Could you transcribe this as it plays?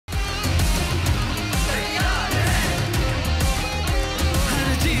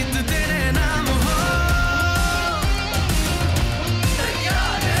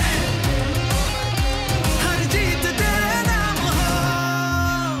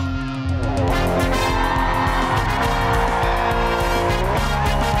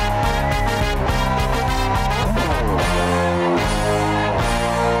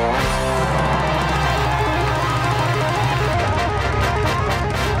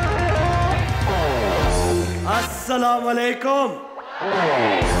Assalamu alaikum.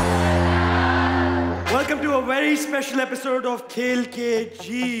 Welcome to a very special episode of Khel Kay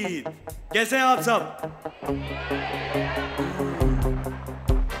Jeet. कैसे हैं आप सब?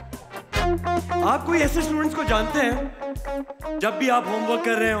 आप कोई ऐसे स्टूडेंट्स को जानते हैं जब भी आप होमवर्क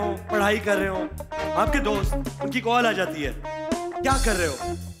कर रहे हो, पढ़ाई कर रहे हो, आपके दोस्त उनकी कॉल आ जाती है, क्या कर रहे हो?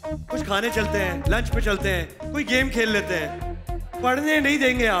 कुछ खाने चलते हैं, लंच पे चलते हैं, कोई गेम खेल लेते हैं, पढ़ने नहीं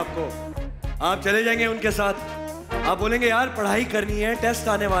देंगे आपको, आप चले जाएंगे उनके साथ, आप बोलेंगे यार पढ़ाई करनी है, टेस्ट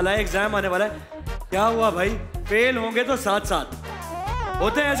आने वाला है, एग्जाम आने वाला है। क्या हुआ भाई, फेल होंगे तो साथ साथ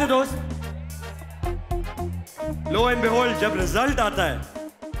होते हैं ऐसे दोस्त। लो एंड बिहोल्ड, जब रिजल्ट आता है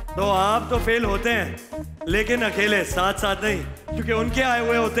तो आप तो फेल होते हैं, लेकिन अकेले, साथ साथ नहीं, क्योंकि उनके आए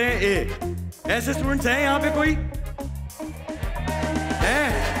हुए होते हैं ए। ऐसे स्टूडेंट्स हैं यहाँ पे कोई? हैं?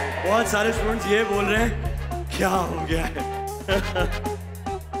 बहुत सारे स्टूडेंट्स ये बोल रहे हैं क्या हो गया है।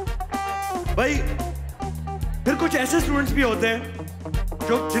 भाई फिर कुछ ऐसे स्टूडेंट्स भी होते हैं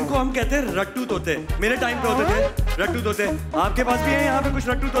जो जिनको हम कहते हैं रट्टू तोते। मेरे टाइम पे होते थे रट्टू तोते, आपके पास भी है यहाँ पे कुछ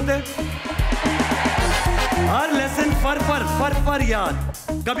रट्टू तोते? हर लेसन फर याद,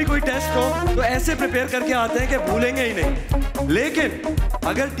 कभी कोई टेस्ट हो तो ऐसे प्रिपेयर करके आते हैं कि भूलेंगे ही नहीं, लेकिन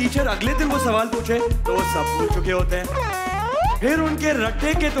अगर टीचर अगले दिन वो सवाल पूछे तो वो सब भूल चुके होते हैं, फिर उनके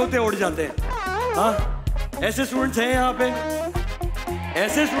रट्टे के तोते उड़ जाते हैं। हाँ, ऐसे स्टूडेंट्स हैं यहाँ पे,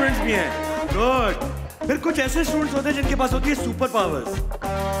 ऐसे स्टूडेंट्स भी हैं, गुड। फिर कुछ ऐसे स्टूडेंट्स होते हैं जिनके पास होती है सुपर पावर्स,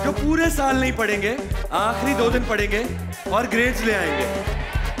 जो पूरे साल नहीं पढ़ेंगे, आखिरी 2 दिन पढ़ेंगे और ग्रेड्स ले आएंगे।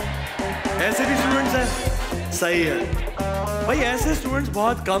 ऐसे भी स्टूडेंट्स हैं, सही है भाई। ऐसे स्टूडेंट्स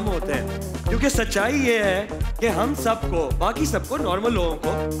बहुत कम होते हैं, क्योंकि सच्चाई ये है कि हम सबको, बाकी सबको, नॉर्मल लोगों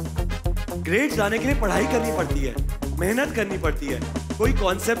को ग्रेड्स आने के लिए पढ़ाई करनी पड़ती है, मेहनत करनी पड़ती है। कोई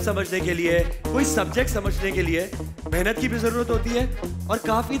कॉन्सेप्ट समझने के लिए, कोई सब्जेक्ट समझने के लिए मेहनत की भी जरूरत होती है और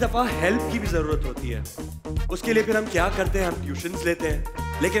काफी दफा हेल्प की भी जरूरत होती है। उसके लिए फिर हम क्या करते हैं, हम ट्यूशंस लेते हैं,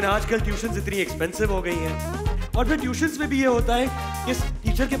 लेकिन आजकल ट्यूशंस इतनी एक्सपेंसिव हो गई हैं। और फिर ट्यूशंस में भी ये होता है कि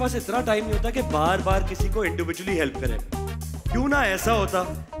टीचर के पास इतना टाइम नहीं होता कि बार बार किसी को इंडिविजुअली हेल्प करे। क्यों ना ऐसा होता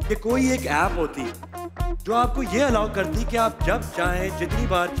कि कोई एक ऐप होती जो आपको ये अलाउ करती कि आप जब चाहें, जितनी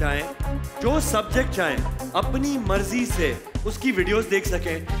बार चाहें, जो सब्जेक्ट चाहें, अपनी मर्जी से उसकी वीडियोस देख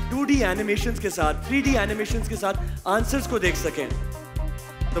सकें, 2D एनिमेशंस के साथ, 3D एनिमेशंस के साथ आंसर्स को देख सकें।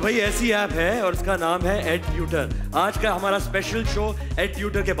 तो भाई ऐसी ऐप है और उसका नाम है EdTutor। आज का हमारा स्पेशल शो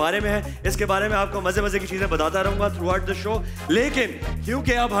EdTutor के बारे में है। इसके बारे में आपको मजे मजे की चीजें बताता रहूंगा थ्रू आउट द शो, लेकिन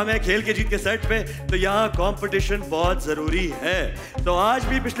क्योंकि अब हमें खेल के जीत के सेट पे, तो यहाँ कंपटीशन बहुत जरूरी है। तो आज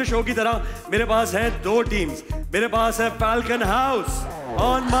भी पिछले शो की तरह मेरे पास है 2 टीम्स। मेरे पास है falcon house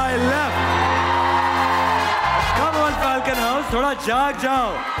on my left, come on falcon house, थोड़ा जाग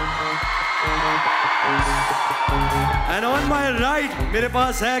जाओ। एंड ऑन माई राइट मेरे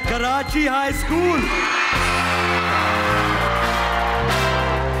पास है Karachi high school.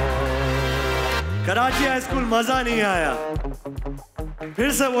 Karachi high school मजा नहीं आया,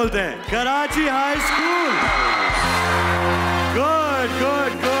 फिर से बोलते हैं Karachi high school. Good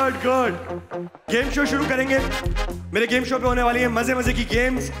good good good. Game show शुरू करेंगे। मेरे गेम शो पे होने वाली है मजे मजे की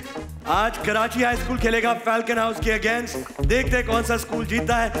गेम्स। आज कराची हाई स्कूल खेलेगा फैल्कन हाउस के अगेंस्ट। देखते हैं कौन सा स्कूल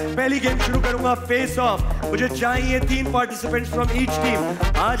जीतता है। पहली गेम शुरू करूंगा फेस ऑफ। मुझे चाहिए 3 पार्टिसिपेंट्स फ्रॉम ईच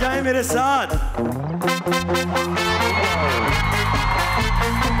टीम। आ जाएं मेरे साथ।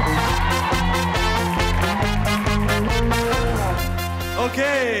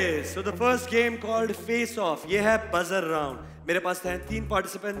 Okay, so the first game called face of, ये है बजर राउंड। मेरे पास हैं 3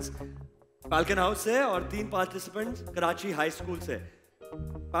 पार्टिसिपेंट्स फैल्कन हाउस से और 3 पार्टिसिपेंट्स कराची हाई स्कूल से।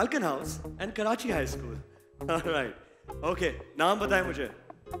 Falcon house and Karachi high school. Alright, okay, नाम बताएं मुझे।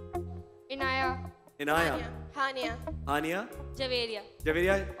 इनाया, इनाया, हानिया, हानिया, जवेरिया।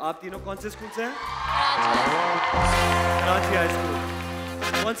 जवेरिया। आप तीनों कौन से स्कूल से हैं? Karachi high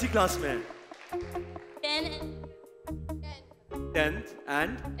school. कौन सी क्लास में हैं? 10th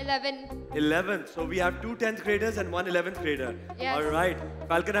and 11th. So we have 2 10th graders and 1 11th grader. Yes. All right.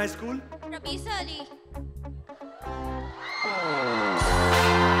 Falcon High School. Rabisa Ali.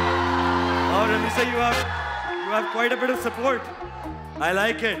 Oh, Rabisa, you have quite a bit of support. I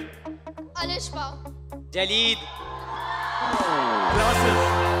like it. Alishba. Jaleed. Classes.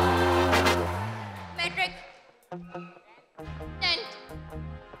 Metric. 10th.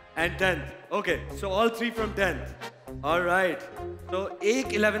 And 10th. Okay. So all 3 from 10th. All right. तो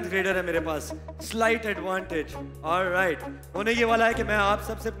एक 11th grader है मेरे पास, slight advantage. Alright, होने ये वाला है कि मैं आप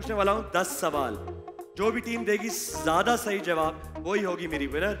सबसे पूछने वाला हूँ 10 सवाल। जो भी टीम देगी ज्यादा सही जवाब वही होगी मेरी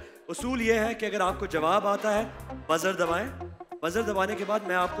विनर। उसूल ये है कि अगर आपको जवाब आता है बजर दबाएं, बजर दबाने के बाद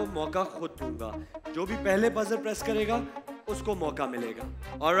मैं आपको मौका खुद दूंगा। जो भी पहले बजर प्रेस करेगा उसको मौका मिलेगा।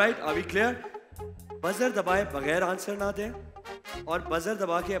 Alright, are we clear? Buzzer दबाए बगैर आंसर ना दें और बजर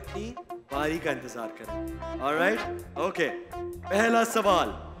दबा के अपनी बारी का इंतजार करें। Alright, okay. पहला सवाल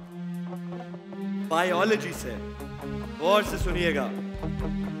बायोलॉजी से, और से सुनिएगा।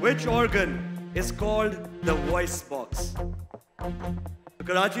 Which organ is called the voice box?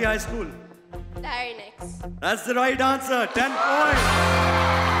 Karachi High School. Larynx. That's the right answer. 10 points.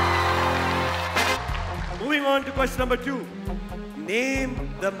 Moving on to question number 2. Name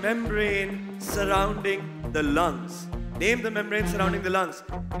the membrane surrounding the lungs. Name the membrane surrounding the lungs.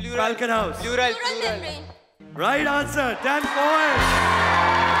 Falcon House. Pleural membrane. Right answer. 10 points.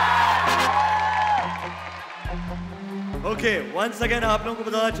 Okay, once again आप लोगों को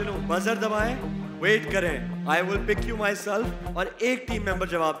बताना चलूं, buzzer दबाएं, wait करें, I will pick you myself और एक team member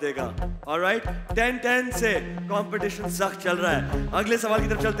जवाब देगा। Alright, 10-10 से कंपटीशन सख्त चल रहा है। अगले सवाल की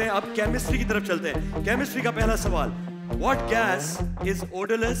तरफ चलते हैं, अब केमिस्ट्री की तरफ चलते हैं। केमिस्ट्री का पहला सवाल, What gas is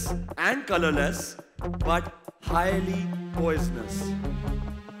odorless and colorless but highly poisonous?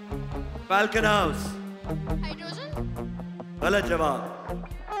 Falcon House. Hydrogen. गलत जवाब।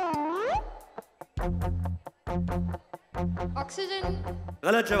 Oxygen.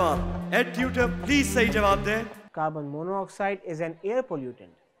 गलत जवाब। EdTutor प्लीज सही जवाब दें। Carbon monoxide is an air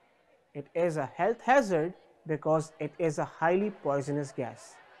pollutant. It is a health hazard because it is a highly poisonous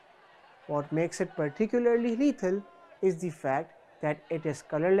gas. What makes it particularly lethal is the fact that it is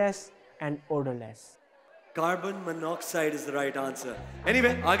colorless and odorless. Carbon monoxide is the right answer.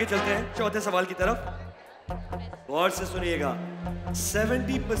 Anyway, आगे चलते हैं चौथे सवाल की तरफ। गौर से सुनिएगा।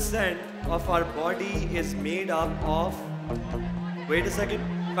 70% of our body is made up of. Wait a second.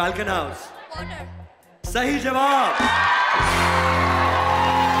 Falcon House. Water. सही जवाब।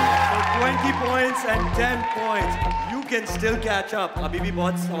 So 20 points and 10 points. You can still catch up. अभी भी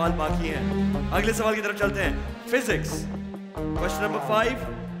बहुत सवाल बाकी हैं। अगले सवाल की तरफ चलते हैं। Physics. Question number 5.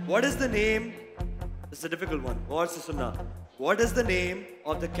 What is the name? This is a difficult one. गौर से सुनना. What is the name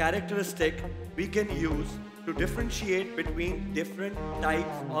of the characteristic we can use to differentiate between different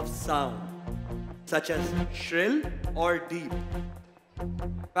types of sound, such as shrill or deep?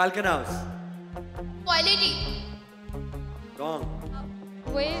 Falcon House. Quality. Wrong.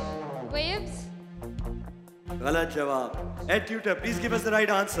 Waves. Galat jawab. EdTutor, please give us the right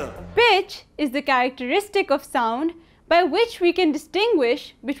answer. Pitch is the characteristic of sound by which we can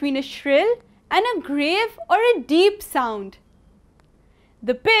distinguish between a shrill and a grave or a deep sound.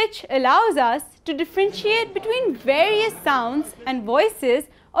 The pitch allows us to differentiate between various sounds and voices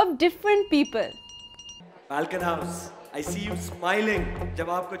of different people. Falcon House, I see you smiling. जब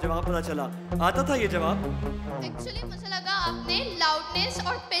आपको जवाब पता चला, आता था ये जवाब? Actually मुझे लगा आपने loudness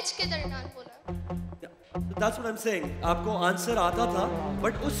और pitch के दरमियान बोला। That's what I'm saying. आपको आंसर आता था,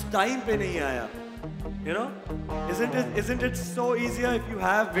 but उस टाइम पे नहीं आया. You know, isn't it so easier if you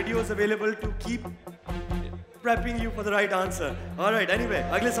have videos available to keep prepping you for the right answer? All right. Anyway,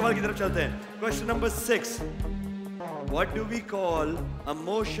 अगले सवाल की तरफ चलते हैं. Question number 6. What do we call a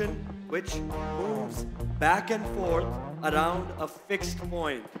motion which moves back and forth around a fixed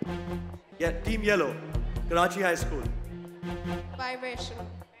point? Yeah, Team Yellow, Karachi High School. Vibration.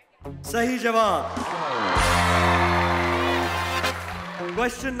 सही जवाब.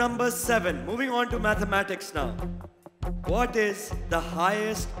 Question number 7. Moving on to mathematics now. What is the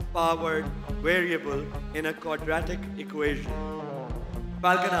highest powered variable in a quadratic equation?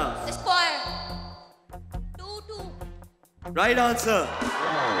 Falcon House. Square. 2. Right answer.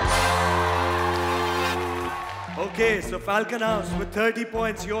 Okay, so Falcon House with 30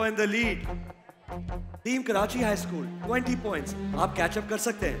 points, you're in the lead. Team Karachi High School, 20 points. आप catch up कर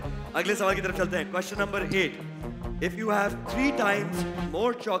सकते हैं. अगले सवाल की तरफ चलते हैं. Question number 8. If you have 3 times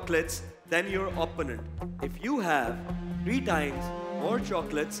more chocolates than your opponent, if you have 3 times more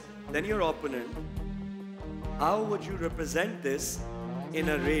chocolates than your opponent, how would you represent this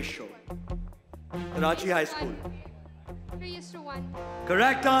in a ratio? Karachi High School. 3:1.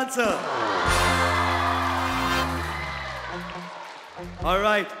 Correct answer. All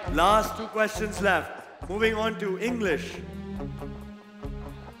right, last 2 questions left. Moving on to English.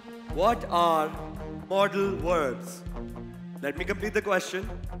 What are modal verbs? Let me complete the question.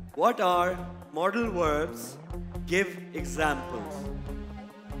 What are modal verbs? Give examples.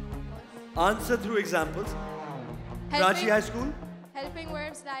 Answer through examples. Karachi High School. Helping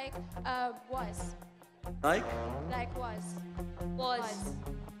verbs like was. Like? Like was. Was.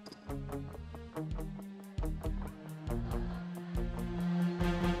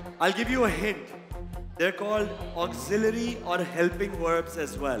 I'll give you a hint. They're called auxiliary or helping verbs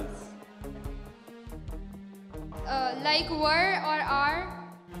as well. Like were or are.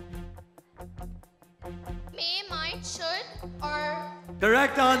 May, might, should, or.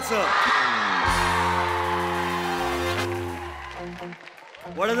 Correct answer.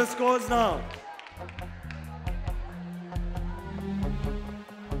 What are the scores now?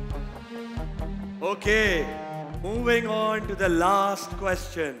 Okay, moving on to the last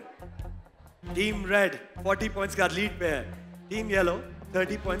question. Team Red 40 points का lead पे है. Team Yellow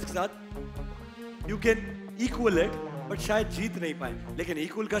 30 points के साथ. You can equal it, but शायद जीत नहीं पाए. लेकिन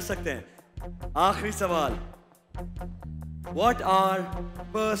equal कर सकते हैं. आखिरी सवाल. What are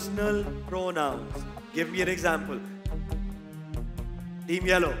personal pronouns? Give me an example. Team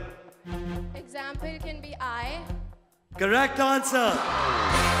Yellow. Example can be I. Correct answer.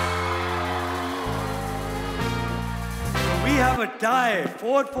 We have a tie.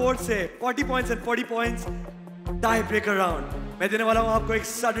 4-4 से 40 points and 40 points. Tie breaker round. मैं देने वाला हूँ आपको एक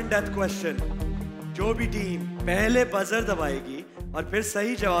sudden death question. जो भी टीम पहले buzzer दबाएगी और फिर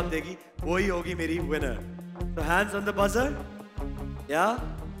सही जवाब देगी, वही होगी मेरी winner. So hands on the buzzer. Yeah?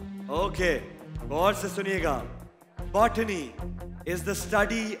 Okay. गौर से सुनिएगा. Botany is the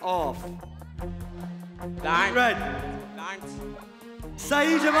study of. Plants. Red. Plants.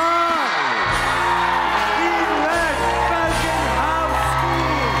 सही जवाब. Team Red, Falcon House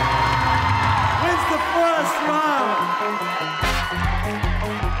School wins the first round.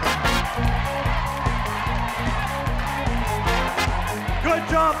 Good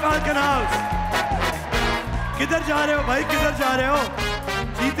job, Falcon House. किधर जा रहे हो भाई? किधर जा रहे हो?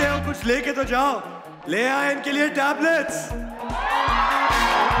 जीते हो, कुछ लेके तो जाओ. ले आए इनके लिए टैबलेट्स.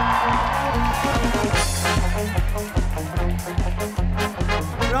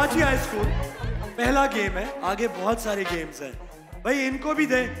 कराची हाई स्कूल पहला गेम है, आगे बहुत सारे गेम्स हैं. भाई इनको भी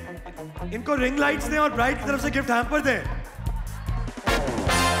दें, इनको रिंग लाइट्स दें और ब्राइट की तरफ से गिफ्ट हैम्पर दें.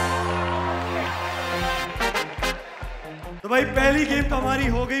 तो भाई पहली गेम तो हमारी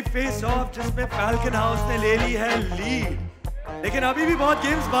हो गई फेस ऑफ, जिसमें फैल्कन हाउस ने ले ली है लीड. लेकिन अभी भी बहुत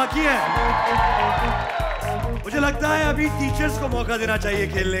गेम्स बाकी हैं. मुझे लगता है अभी टीचर्स को मौका देना चाहिए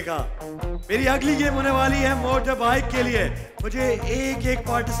खेलने का. मेरी अगली गेम होने वाली है मोटर बाइक के लिए. मुझे एक एक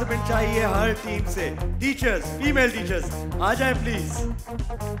पार्टिसिपेंट चाहिए हर टीम से. टीचर्स, फीमेल टीचर्स आ जाएं प्लीज.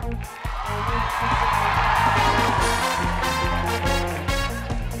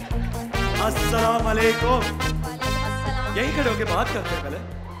 अस्सलाम वालेकुम. यहीं खड़े होके बात करते हैं पहले.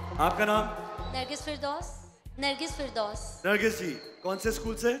 आपका नाम? नरगिस फिरदौस. नरगिस फिरदौस. नरगिस जी, कौन से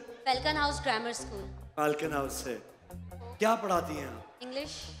स्कूल से? Falcon house grammar school. Falcon house से. क्या पढ़ाती हैं आप?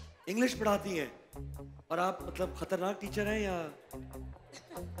 इंग्लिश. इंग्लिश पढ़ाती हैं. और आप मतलब खतरनाक टीचर हैं या?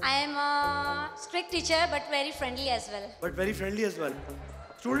 I am strict teacher but very friendly as well. But very friendly as well.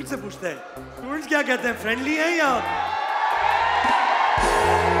 Student से पूछते हैं, स्टूडेंट्स क्या कहते हैं, फ्रेंडली हैं या?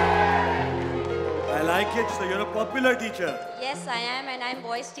 I like it. So you're a popular teacher. Yes, I am, and I'm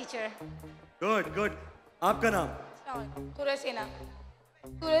voice teacher. Good, good. आपका नाम? तुरेसीना.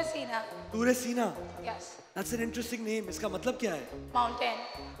 तुरेसीना. तुरेसीना. Yes. That's an interesting name. इसका मतलब क्या है? Mountain.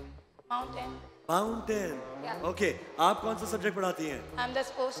 Mountain. Mountain. Yeah. Okay. आप कौन सा सब्जेक्ट पढ़ाती हैं? I'm the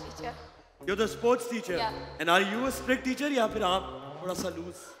sports teacher. You're the sports teacher. Yeah. And are you a strict teacher या फिर आप थोड़ा सा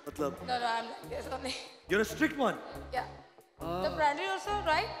loose मतलब? No, I'm like this only. You're a strict one. Yeah. The friendly also,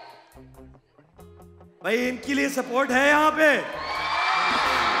 right? भाई इनके लिए सपोर्ट है यहाँ पे.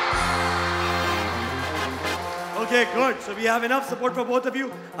 Okay, good. So we have enough support for both of you.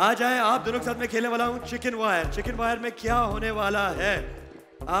 आ जाएं, आप दोनों के साथ मैं खेलने वाला हूँ चिकन वायर. चिकन वायर में क्या होने वाला है?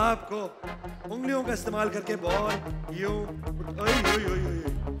 आपको उंगलियों का इस्तेमाल करके बॉल यूं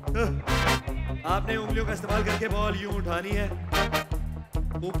आपने उंगलियों का इस्तेमाल करके बॉल यूं उठानी है,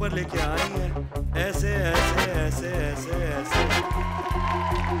 ऊपर लेके आनी है, ऐसे ऐसे ऐसे ऐसे ऐसे.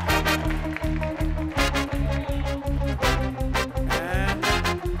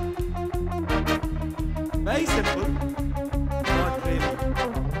 Very simple, not really.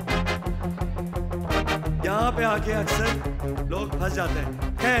 यहाँ पे आके अक्सर लोग फंस जाते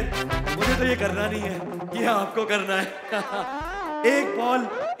हैं. खैर मुझे तो ये करना नहीं है, ये आपको करना है. एक बॉल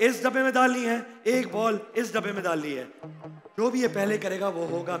इस डब्बे में डालनी है, एक बॉल इस डब्बे में डालनी है. जो भी ये पहले करेगा वो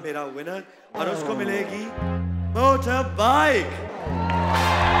होगा मेरा विनर और उसको मिलेगी मोटर बाइक.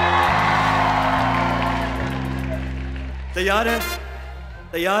 तैयार है?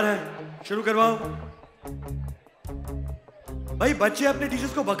 तैयार है? शुरू करवाओ. भाई बच्चे अपने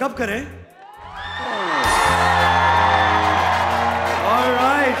टीचर्स को बकअप करें.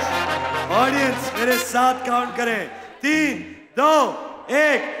 ऑलराइट ऑडियंस मेरे साथ काउंट करें. 3, 2,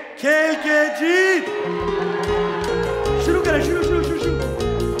 1. खेल के जीत. शुरू करें. शुरू शुरू शुरू शुरू.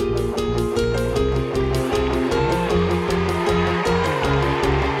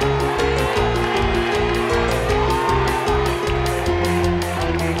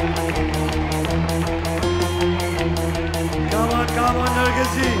 Come on,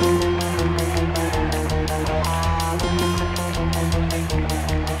 Nurgis ji.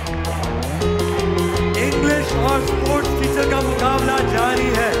 और स्पोर्ट्स टीचर का मुकाबला जारी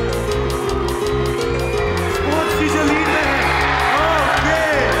है। स्पोर्ट्स टीचर लीड में है। ओके,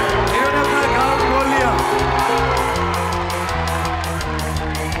 इन्होंने अपना काम खोल लिया।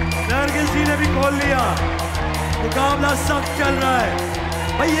 नरगिस जी ने भी खोल लिया। मुकाबला सख्त चल रहा है।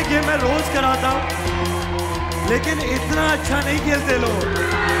 भाई ये गेम मैं रोज कराता हूँ, लेकिन इतना अच्छा नहीं खेलते लोग।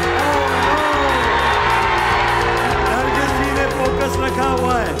 नरगिस जी ने फोकस रखा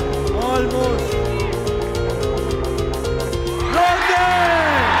हुआ है। Almost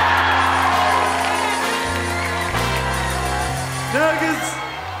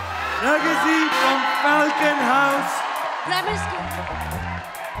Nargis ji from falcon house primary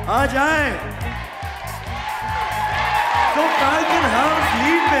school. आ जाए। तो फैल्कन हाउस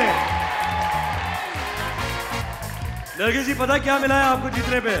लीड में। नरगिस जी पता क्या मिला है आपको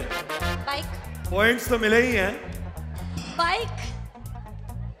जीतने पे? बाइक। पॉइंट्स तो मिले ही हैं। बाइक।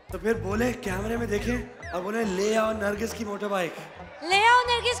 तो फिर बोले कैमरे में देखें और बोले ले आओ नरगिस की मोटर बाइक। ले आओ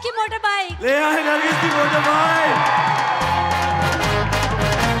नरगिस की मोटर बाइक। ले आए नरगिस की मोटर बाइक।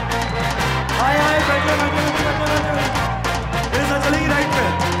 आए आए बैठे बैठे बैठे बैठे। मेरे साथ चलेगी राइट पे।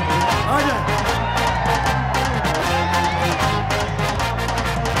 आ जाए।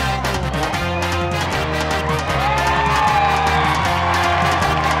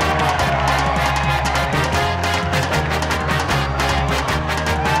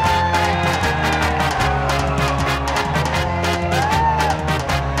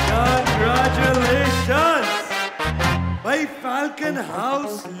 भाई फैल्कन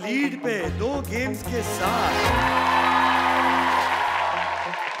हाउस लीड पे 2 गेम्स के साथ।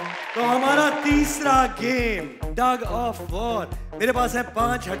 तो हमारा तीसरा गेम टग ऑफ वॉर। मेरे पास है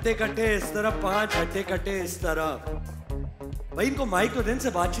 5 हट्टे कट्टे इस तरफ, 5 हट्टे कट्टे इस तरफ। भाई इनको माइक तो दिन से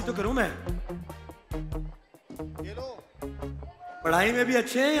बातचीत तो करूं मैं। पढ़ाई में भी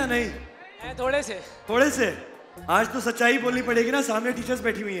अच्छे हैं या नहीं? थोड़े से। थोड़े से। आज तो सच्चाई बोलनी पड़ेगी ना, सामने टीचर्स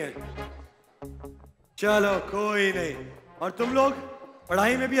बैठी हुई हैं। चलो कोई नहीं। और तुम लोग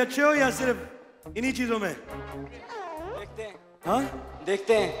पढ़ाई में भी अच्छे हो या सिर्फ इन्हीं चीजों में? देखते हैं। हाँ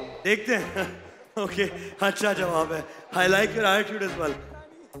देखते हैं। देखते हैं। ओके, अच्छा जवाब है। I like your attitude as well.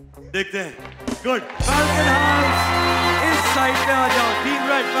 देखते हैं। गुड। फैल्कन हाउस इस साइड पे आ जाओ। टीम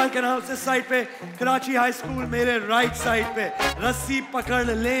रेड फैल्कन हाउस इस साइड पे, कराची हाई स्कूल मेरे राइट साइड पे। रस्सी पकड़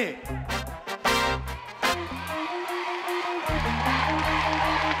लें।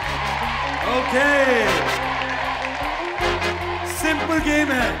 ओके, सिंपल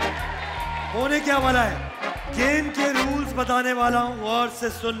गेम है। होने क्या वाला है? गेम के रूल्स बताने वाला हूं, गौर से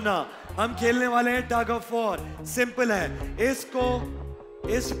सुनना। हम खेलने वाले हैं टग ऑफ वॉर। सिंपल है। इसको,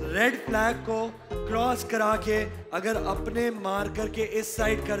 इस रेड फ्लैग को क्रॉस करा के अगर अपने मार्कर के इस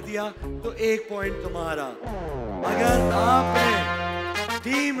साइड कर दिया तो 1 पॉइंट तुम्हारा। अगर आपने,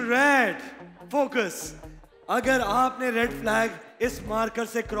 टीम रेड फोकस, अगर आपने रेड फ्लैग इस मार्कर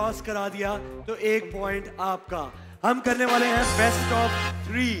से क्रॉस करा दिया तो 1 पॉइंट आपका। हम करने वाले हैं बेस्ट ऑफ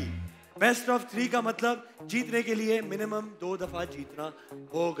 3। बेस्ट ऑफ 3 का मतलब जीतने के लिए मिनिमम 2 दफा जीतना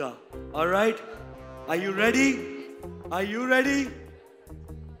होगा। Alright, are you ready? Are you ready?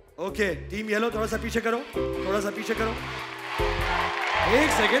 Okay, team yellow थोड़ा सा पीछे करो, थोड़ा सा पीछे करो। 1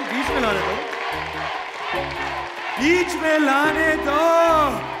 सेकेंड, बीच में लाने दो, बीच में लाने दो।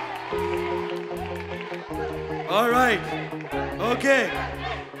 Alright, okay.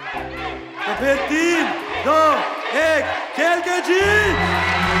 तो फिर 3, 2, 1, खेल के जीत।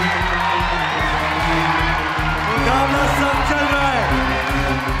 मुकाबला सब चल रहा है।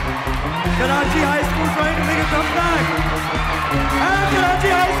 Karachi high school trying to make a comeback. And Karachi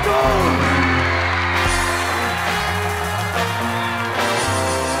high school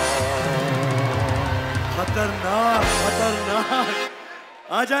खतरनाक, खतरनाक।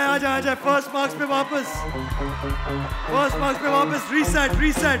 आ जाए, आ जाए, आ जाए। फर्स्ट मार्क्स पे वापस, फर्स्ट मार्क्स पे वापस। Reset,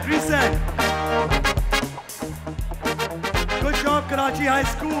 reset, reset. Good job Karachi high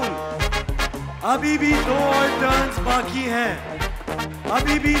school. अभी भी 2 और टर्न्स बाकी हैं।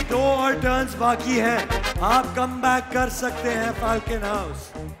 अभी भी 2 और टर्न्स बाकी हैं। आप कमबैक कर सकते हैं फैल्कन हाउस।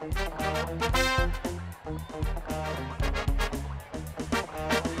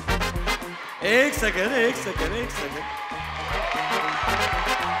 एक सेकेंड, एक सेकेंड, एक second.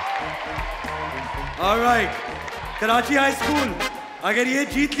 Alright, Karachi high school अगर ये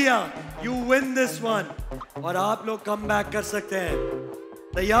जीत लिया, यू विन दिस वन और आप लोग कमबैक कर सकते हैं।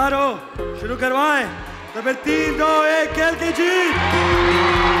 तैयार हो? शुरू करवाएं। तो फिर 3, 2, 1, खेल के जीत।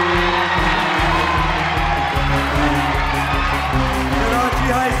 Karachi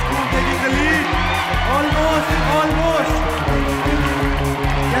high school taking the lead. Almost, almost.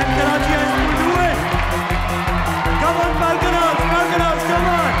 Can Karachi high school do it? Come on falcon house, falcon house, come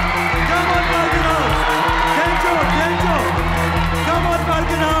on, come on falcon house. Can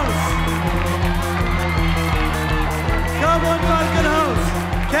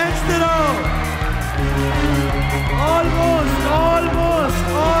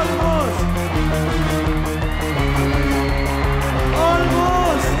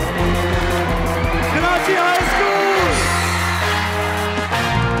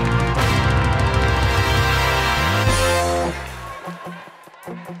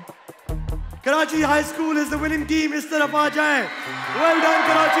Karachi high school is the winning team, इस तरफ आ जाएं। Well done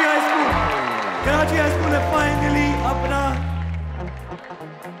Karachi high school. Karachi high school ने finally अपना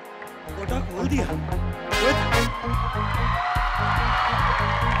कोटा खोल दिया।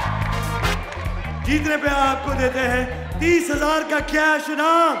 जीतने पे आपको देते हैं 30,000 का कैश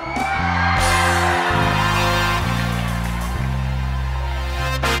इनाम।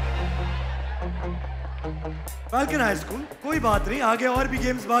 फैल्कन हाई स्कूल, कोई बात नहीं, आगे और भी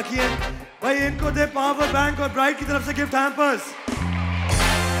गेम्स बाकी हैं। भाई इनको दे पावर बैंक और ब्राइट की तरफ से gift hampers.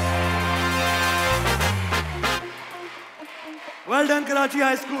 Well done Karachi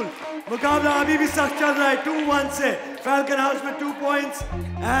high school. मुकाबला अभी भी सख्त चल रहा है 2-1 से। फैल्कन हाउस में 2 points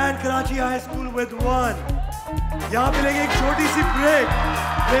and Karachi high school with 1। यहाँ पे लेंगे एक छोटी सी ब्रेक।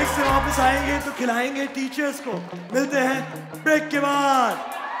 ब्रेक से वापस आएंगे तो खिलाएंगे टीचर्स को। मिलते हैं ब्रेक के बाद।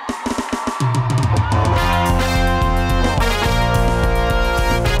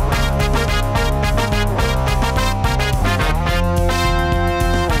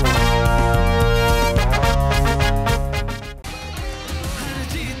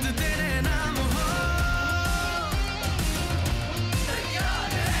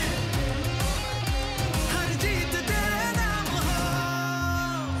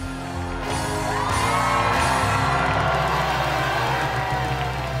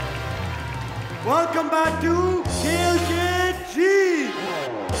 Welcome back to Khel Kay Jeet।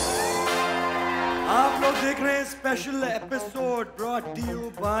 आप लोग देख रहे हैं special episode brought to you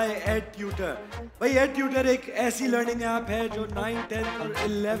bye EdTutor। भाई EdTutor एक ऐसी लर्निंग ऐप है जो 9th, 10th और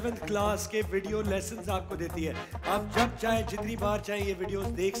 11th क्लास के वीडियो लेसन्स आपको देती है। आप जब चाहें जितनी बार चाहें ये वीडियोस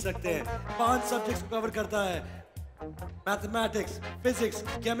देख सकते हैं। 5 सब्जेक्ट्स को कवर करता है, मैथमेटिक्स, फिजिक्स,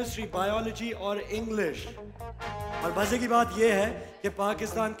 केमिस्ट्री, बायोलॉजी और इंग्लिश। और मजे की बात यह है कि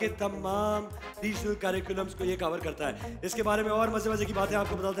पाकिस्तान के तमाम रीजनल करिकुलम्स को ये कवर करता है। इसके बारे में और मजे की बातें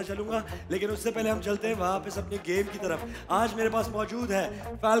आपको बताता चलूंगा, लेकिन उससे पहले हम चलते हैं वापस अपने गेम की तरफ। आज मेरे पास मौजूद है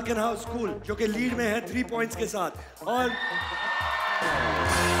फैल्कन हाउस स्कूल जो कि लीड में है 3 पॉइंट्स के साथ, और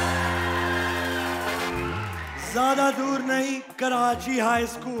ज्यादा दूर नहीं कराची हाई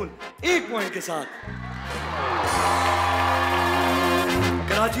स्कूल 1 पॉइंट के साथ।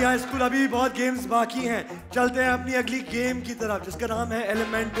 कराची हाई स्कूल अभी बहुत गेम्स बाकी हैं। चलते हैं अपनी अगली गेम की तरफ जिसका नाम है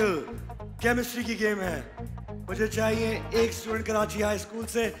एलिमेंटल। केमिस्ट्री की गेम है। मुझे चाहिए एक स्टूडेंट कराची हाई स्कूल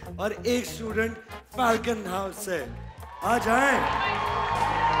से और एक स्टूडेंट फैल्कन हाउस से। आ जाएं।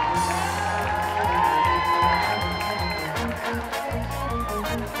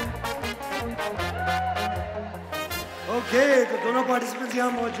 ओके, तो दोनों पार्टिसिपेंट्स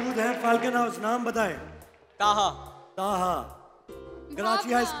यहाँ मौजूद हैं। फैल्कन हाउस, नाम बताएं। ताहा। ताहा।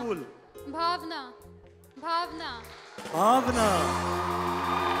 Karachi high school. भावना। भावना। भावना।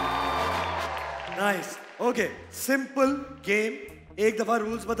 नाइस। Okay, simple game. एक दफा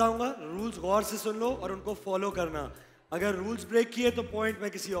रूल्स बताऊंगा, रूल्स गौर से सुन लो और उनको फॉलो करना। अगर रूल्स ब्रेक किए तो पॉइंट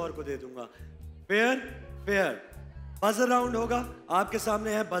मैं किसी और को दे दूंगा। Fair fair. बजर राउंड होगा। आपके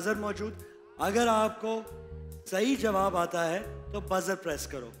सामने है बजर मौजूद। अगर आपको सही जवाब आता है तो बजर प्रेस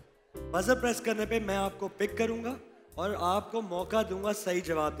करो। बजर प्रेस करने पे मैं आपको पिक करूंगा और आपको मौका दूंगा सही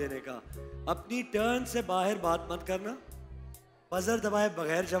जवाब देने का। अपनी टर्न से बाहर बात मत करना। बजर दबाए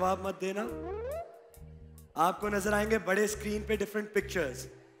बगैर जवाब मत देना। आपको नजर आएंगे बड़े स्क्रीन पे डिफरेंट पिक्चर्स।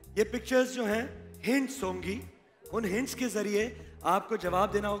 ये पिक्चर्स जो हैं हिंट्स होंगी। उन हिंट्स के जरिए आपको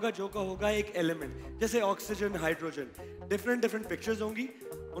जवाब देना होगा जो का होगा एक एलिमेंट, जैसे oxygen, hydrogen. Different different pictures होंगी।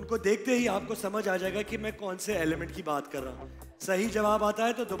 उनको देखते ही आपको समझ आ जाएगा कि मैं कौन से एलिमेंट की बात कर रहा हूँ। सही जवाब आता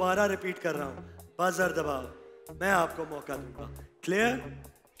है तो दोबारा रिपीट कर रहा हूँ, बजर दबाओ, मैं आपको मौका दूंगा। क्लियर?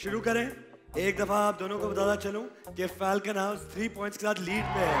 शुरू करें। एक दफा आप दोनों को बताता चलूं कि फैल्कन हाउस 3 पॉइंट्स के साथ लीड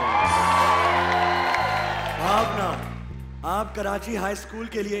पे है। भावना, आप कराची हाई स्कूल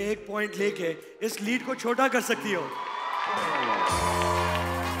के लिए 1 पॉइंट लेके इस लीड को छोटा कर सकती हो।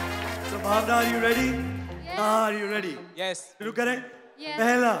 So, Bhavna, are you ready? Are you ready? Yes. शुरू करें। Yes.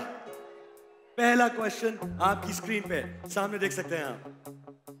 पहला क्वेश्चन आपकी स्क्रीन पे सामने देख सकते हैं आप।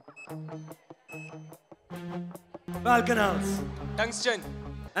 Falcon House. Tungsten.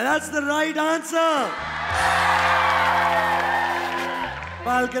 And that's the right answer.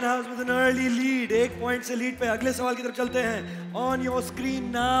 Falcon House with an early lead. 1 point से लीड पे। अगले सवाल की तरफ चलते हैं। On your screen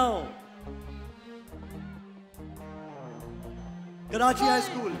now. Karachi high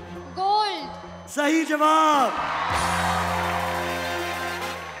school. Gold. सही जवाब।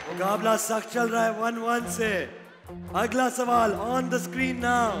 मुकाबला सख्त चल रहा है 1-1 से। अगला सवाल on the screen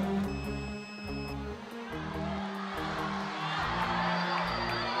now.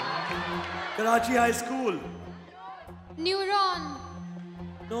 Karachi high school. Neuron.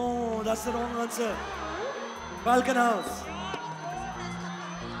 No, that's the wrong answer. Falcon House.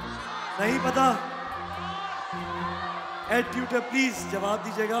 नहीं पता? EdTutor प्लीज जवाब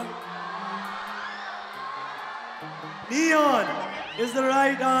दीजिएगा। Neon is the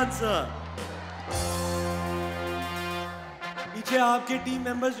right answer. पीछे आपके टीम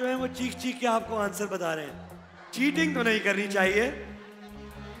मेंबर्स जो हैं वो चीख चीख के आपको आंसर बता रहे हैं। चीटिंग तो नहीं करनी चाहिए।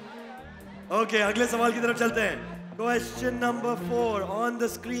 ओके, अगले सवाल की तरफ चलते हैं। Question number 4 on the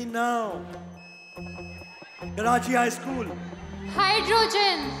screen now. Karachi High School.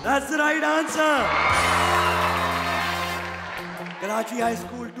 Hydrogen. That's the right answer. Karachi High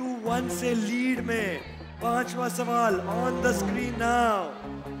School 2-1 से लीड में। 5वां सवाल on the screen now.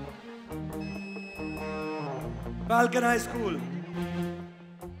 Falcon High School.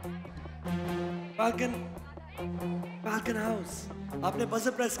 Falcon House. आपने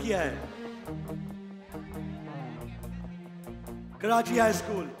बजर प्रेस किया है। Karachi High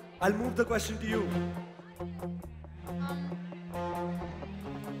School. I'll move the question to you.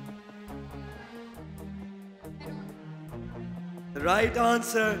 The right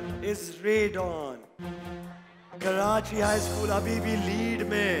answer is radon. Karachi High School अभी भी lead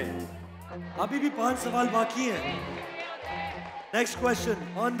में। अभी भी 5 सवाल बाकी हैं। Next question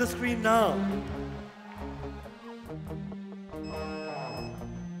on the screen now.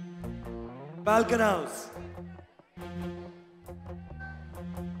 Falcon House.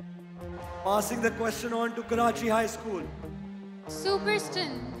 Passing the question on to Karachi High School.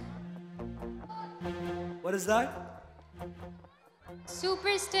 Superston. What is that?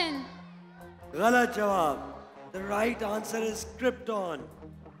 Superston. गलत जवाब। The right answer is Krypton.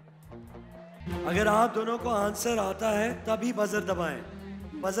 अगर आप दोनों को आंसर आता है तभी बजर दबाएं।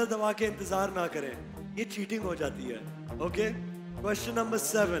 बजर दबा के इंतजार ना करें, ये चीटिंग हो जाती है। Okay, question number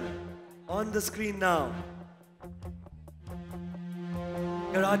 7 on the screen now.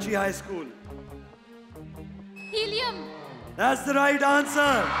 Karachi High School. Helium. That's the right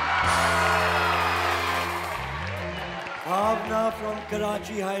answer. Bhavna from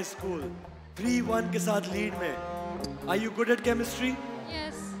Karachi High School 3-1 के साथ लीड में। Are you good at chemistry?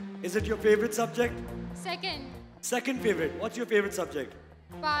 Yes. Is it your favorite subject? Second. Second favorite. What's your favorite subject?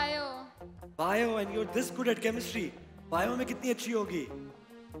 Bio. Bio, and you're this good at chemistry. Bio में कितनी अच्छी होगी?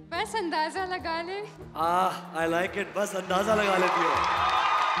 बस अंदाजा लगा ले। I like it. बस अंदाजा लगा लेती हो।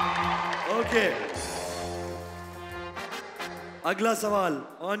 Okay. अगला सवाल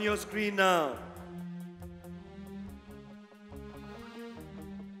on your screen now.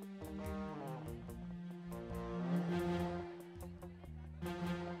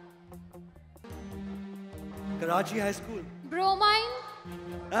 Karachi High School. Bromine.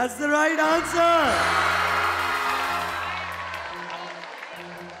 That's the right answer.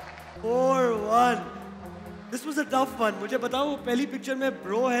 4-1. This was a tough one. मुझे बताओ वो पहली पिक्चर में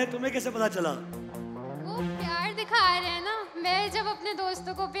ब्रो है, तुम्हें कैसे पता चला? वो प्यार दिखा रहे हैं ना। मैं जब अपने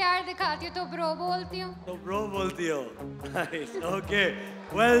दोस्तों को प्यार दिखाती हूँ तो ब्रो बोलती हूँ। तो ब्रो बोलती हो। Nice. Okay.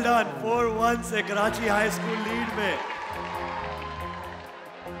 Well done. 4-1 से कराची हाई स्कूल लीड में।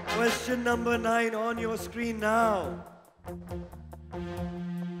 Question number 9 on your screen now.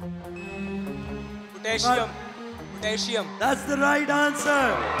 Potassium. That's the right answer.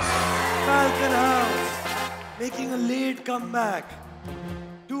 Falcon House making a late comeback.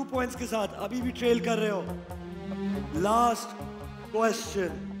 2 points के साथ अभी भी ट्रेल कर रहे हो. Last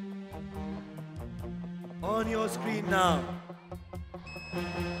question on your screen now.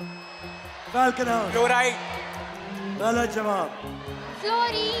 Falcon House. Chloride. गलत जवाब.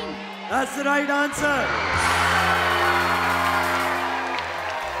 Fluorine. That's the right answer.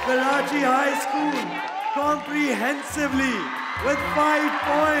 Karachi High School comprehensively with 5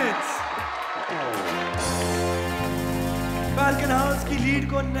 points. Falcon House की लीड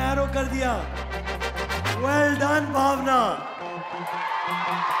को नैरो कर दिया. Well done, भावना.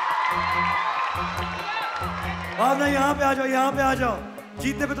 भावना यहाँ पे आ जाओ, यहाँ पे आ जाओ.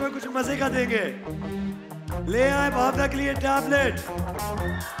 जीतने पे तुम्हें कुछ मजे का देंगे. ले आए भावना के लिए टैबलेट.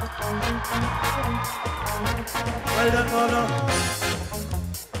 Well done, भावना.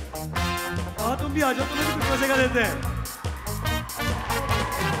 हाँ तुम भी आ जाओ, तुम्हें भी कुछ मजे का देते हैं.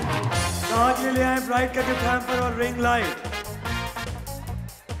 कहाँ के लिए ले आए ब्राइट का गिफ्ट हैम्पर और ring light.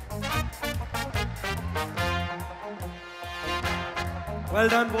 Well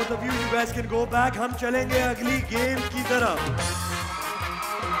done, both of you. You guys can go back. हम चलेंगे अगली गेम की तरफ.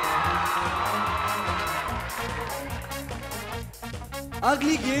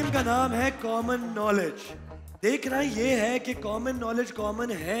 अगली गेम का नाम है कॉमन नॉलेज. देखना ये है कि कॉमन नॉलेज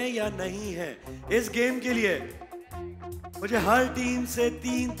कॉमन है या नहीं है. इस गेम के लिए मुझे हर टीम से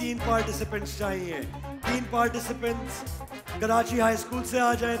 3 पार्टिसिपेंट्स चाहिए. 3 पार्टिसिपेंट्स कराची हाई स्कूल से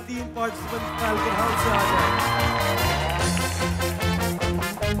आ जाएं, 3 पार्टिसिपेंट्स फैल्कन हाउस से आ जाएं.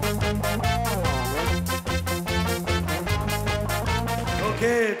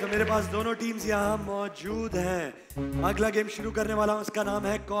 ओके, तो मेरे पास दोनों टीम्स यहाँ मौजूद हैं। अगला गेम शुरू करने वाला हूँ, उसका नाम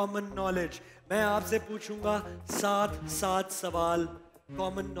है कॉमन नॉलेज। मैं आपसे पूछूंगा 7 सवाल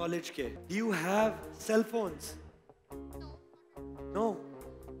कॉमन नॉलेज के। Do you have cell phones? No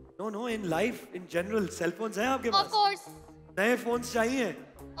no no, in life in general cell phones हैं आपके पास? Of course. नए फोन्स चाहिए?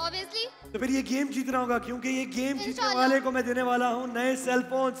 Obviously. तो फिर ये गेम जीतना होगा, क्योंकि ये गेम जीतने इंशाल्लाह। वाले को मैं देने वाला हूँ नए सेल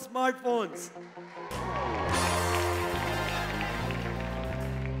फोन, स्मार्टफोन्स।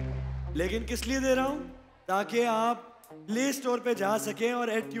 लेकिन किस लिए दे रहा हूँ? ताकि आप प्ले स्टोर पे जा सकें और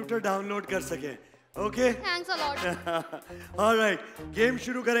EdTutor डाउनलोड कर सकें। Okay? Thanks a lot. Alright, game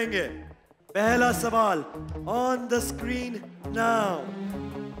शुरू करेंगे। पहला सवाल on the screen now.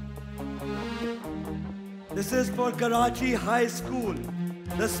 This is for Karachi High School.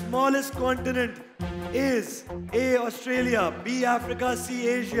 The smallest continent is A. Australia, B. Africa, C.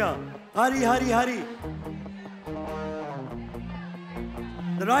 Asia. Hurry, hurry, hurry.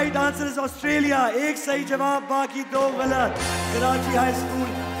 The right answer is Australia. एक सही जवाब, बाकी दो गलत। Karachi High School,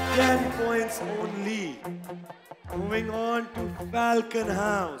 10 points only. Moving on to Falcon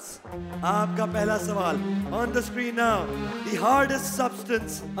House. आपका पहला सवाल on the screen now. The hardest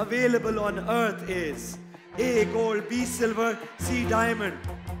substance available on Earth is A. Gold, B. Silver, C. Diamond.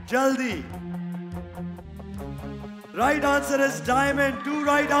 Jaldi. Right answer is diamond. 2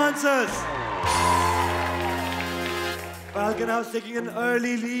 right answers. Falcon House taking an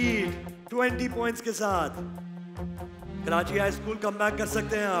early lead. 20 points के साथ. Karachi high school come back कर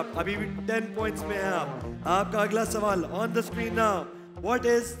सकते हैं आप, अभी भी 10 points में हैं आप। आपका अगला सवाल on the screen now. What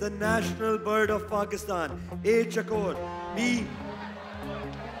is the national bird of Pakistan? A. Chakor, B.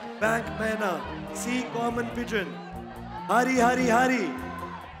 Bank Maina, C. Common pigeon. Hurry, hurry, hurry.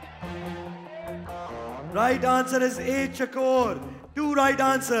 Right answer is A. Chakor. 2 right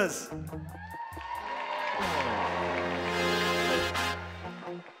answers.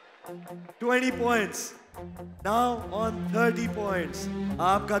 $20 points. Now on 30 points.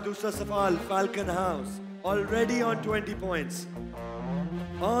 आपका दूसरा सवाल Falcon House. Already on 20 points.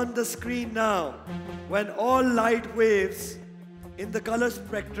 On the screen now. When all light waves in the color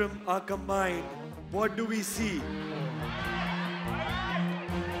spectrum are combined, what do we see?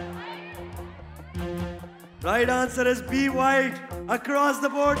 Right answer is B. White. Across the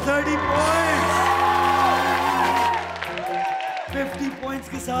board, 30 points. 50 points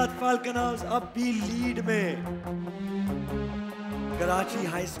के साथ Falcon House अब भी lead में। Karachi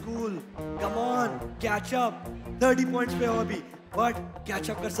high school, come on, catch up. 30 points पे हो अभी, but catch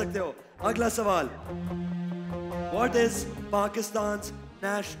up कर सकते हो। अगला सवाल, what is Pakistan's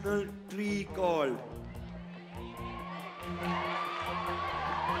national tree called?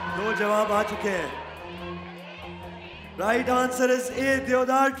 2 जवाब आ चुके हैं। Right answer is A.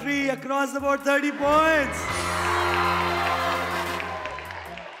 Deodar tree. Across the board, 30 points.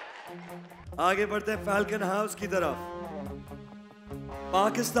 आगे बढ़ते हैं Falcon House की तरफ।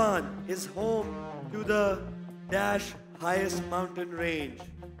 Pakistan is home to the dash highest mountain range.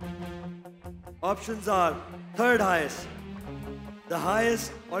 Options are 3rd highest, the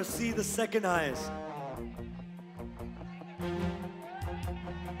highest, or C, the 2nd highest.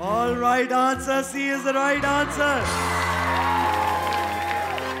 All right answer, C is the right answer.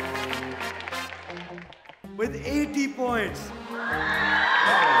 With 80 points,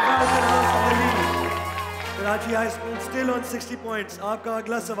 Falcon House in the lead. Karachi High School still on 60 points. आपका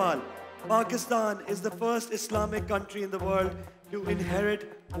अगला सवाल, Pakistan is the first Islamic country in the world to inherit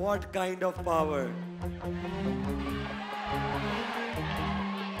what kind of power?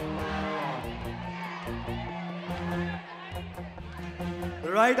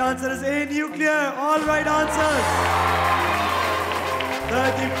 The right answer is A, nuclear. All right answers.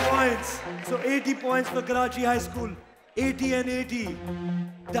 30 points. So 80 points for Karachi High School. 80 and 80.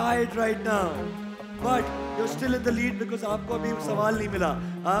 Tied right now. But you're still in the lead because आपको अभी सवाल नहीं मिला.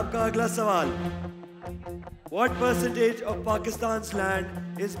 आपका अगला सवाल. What percentage of Pakistan's land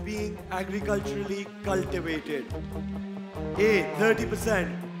is being agriculturally cultivated? A, 30%.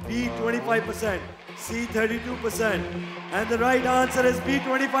 B, 25%. C, 32%. And the right answer is B,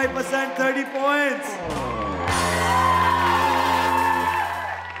 25%, 30 points.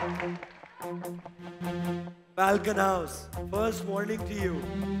 Falcon House, first warning to you.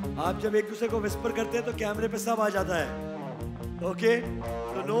 आप जब एक दूसरे को whisper करते हैं तो कैमरे पे सब आ जाता है. Okay?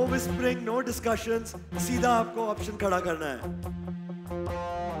 So no whispering, no discussions. सीधा आपको option खड़ा करना है.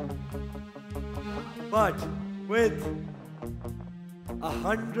 But with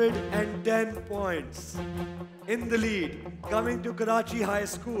 110 points in the lead, coming to Karachi High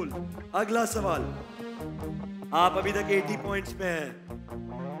School. अगला सवाल. आप अभी तक 80 points पे हैं.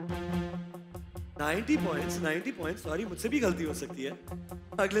 90 points, सॉरी मुझसे भी गलती हो सकती है।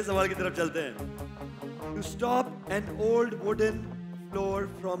 अगले सवाल की तरफ चलते हैं। To stop an old wooden floor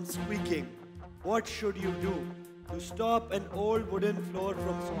from squeaking, what should you do? To stop an old wooden floor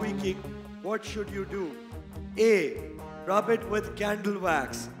from squeaking, what should you do? A. Rub it with candle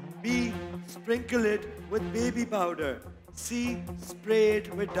wax. B. Sprinkle it with baby powder. C. Spray it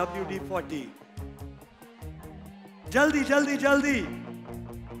with WD-40. जल्दी जल्दी जल्दी,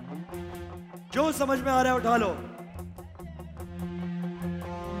 जो समझ में आ रहा है उठा लो।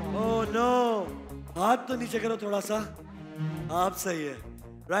 Oh no, हाथ तो नीचे करो थोड़ा सा। आप सही है।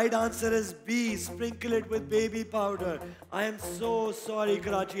 Right answer is B. Sprinkle it with baby powder. I am so sorry,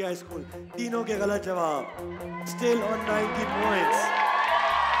 Karachi High School. तीनों के गलत जवाब। Still on 90 points.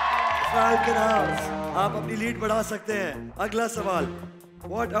 Falcon House, आप अपनी लीड बढ़ा सकते हैं। अगला सवाल।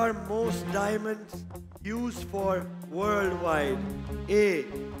 What are most diamonds used for worldwide? A.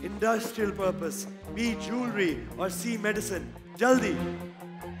 Industrial purpose. B. Jewelry. Or C. Medicine. जल्दी।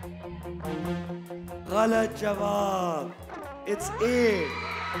 गलत जवाब। It's A.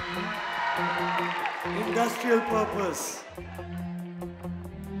 Industrial purpose.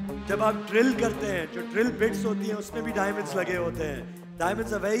 जब आप ड्रिल करते हैं, जो ड्रिल बिट्स होती हैं उसमें भी डायमंड्स लगे होते हैं।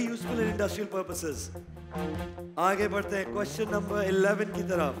 Diamonds are very useful in industrial purposes. आगे बढ़ते हैं क्वेश्चन नंबर 11 की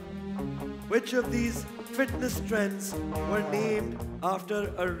तरफ। Which of these fitness trends were named after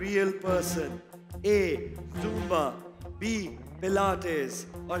a real person? A. Zumba. B. Pilates.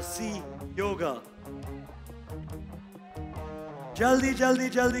 Or C. Yoga. जल्दी जल्दी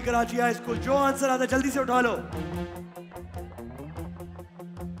जल्दी कराची हाई स्कूल, जो आंसर आता है जल्दी से उठा लो।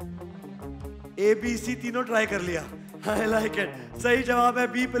 A, B, C तीनों ट्राई कर लिया। I like it. सही जवाब है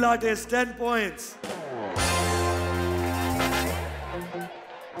B. Pilates. 10 points.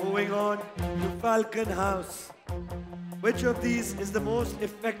 Moving on to Falcon House. Which of these is the most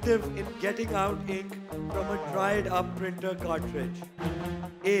effective in getting out ink from a dried up printer cartridge?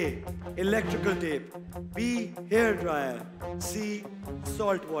 A. Electrical tape. B. Hair dryer. C.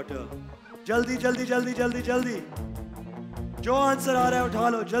 Salt water. जल्दी जल्दी जल्दी जल्दी जल्दी, जो answer आ रहा है उठा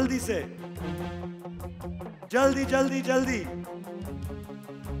लो जल्दी से। जल्दी जल्दी जल्दी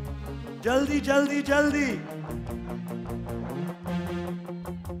जल्दी जल्दी जल्दी।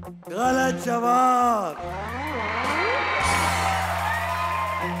 गलत जवाब।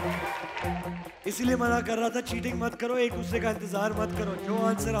 इसीलिए मना कर रहा था, चीटिंग मत करो, एक दूसरे का इंतजार मत करो। जो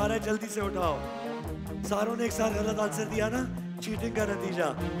आंसर आ रहा है जल्दी से उठाओ। सारों ने एक साथ गलत आंसर दिया ना, चीटिंग का नतीजा।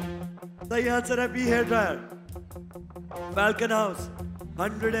 सही आंसर है B. Hair dryer. Falcon house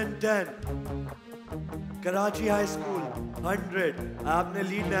 110, Karachi high school 100। आपने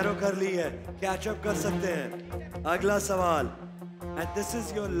लीड नैरो कर ली है, कैचअप कर सकते हैं। अगला सवाल, and this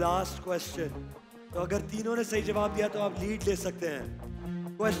is your last question. तो अगर तीनों ने सही जवाब दिया तो आप लीड ले सकते हैं।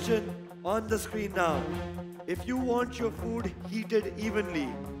 Question on the screen now. If you want your food heated evenly,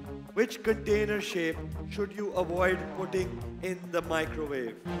 which container shape should you avoid putting in the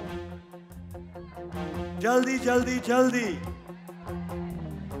microwave? Jaldi, jaldi, jaldi.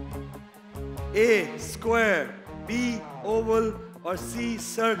 A. Square. B. Oval. Or C.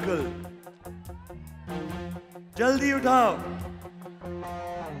 Circle. Jaldi उठाओ.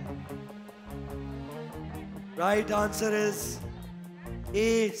 Right answer is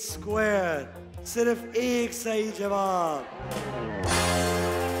A. Square. सिर्फ एक सही जवाब।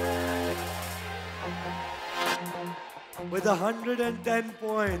 With 110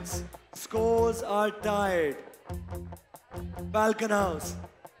 points, scores are tied. Falcon House,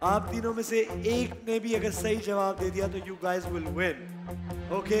 आप तीनों में से एक ने भी अगर सही जवाब दे दिया तो you guys will win.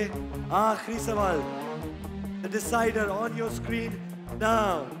 Okay? आखिरी सवाल, the decider on your screen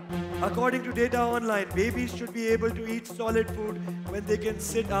now. According to data online, babies should be able to eat solid food when they can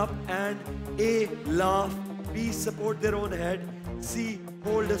sit up and A. laugh, B. support their own head, C.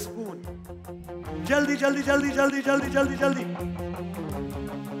 hold a spoon. Jaldi, jaldi, jaldi, jaldi, jaldi, jaldi, jaldi.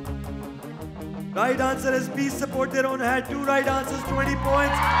 Right answer is B. support their own head. 2 right answers, 20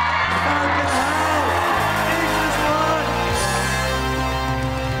 points. Falcon House takes this one.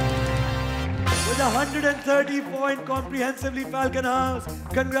 With 130 point comprehensively, Falcon House.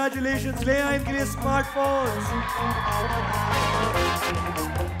 Congratulations, ले आए इनके लिए smartphones.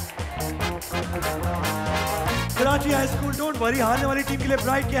 Karachi High School, don't worry, हारने वाली team के लिए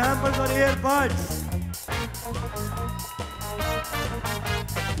bright के hampers और earbuds.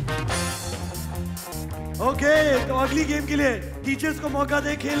 ओके, तो अगली गेम के लिए टीचर्स को मौका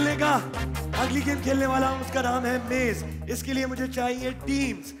दें खेलने का। अगली गेम खेलने वाला हूं, उसका नाम है मेज। इसके लिए मुझे चाहिए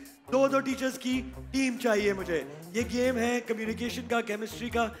टीम्स, दो टीचर्स की टीम चाहिए मुझे। ये गेम है कम्युनिकेशन का, केमिस्ट्री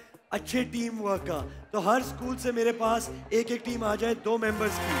का, अच्छे टीम वर्क का। तो हर स्कूल से मेरे पास एक एक टीम आ जाए 2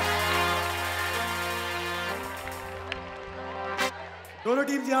 मेंबर्स की। दोनों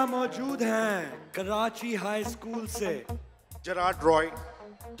टीम्स यहाँ मौजूद हैं कराची हाई स्कूल से। जराड रॉय।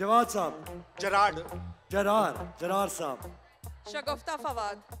 जवाद साहब। जरार साहब। शगुफ्ता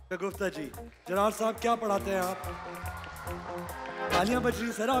फवाद। शगुफ्ता जी। जरार साहब क्या पढ़ाते हैं आप? तालियां बज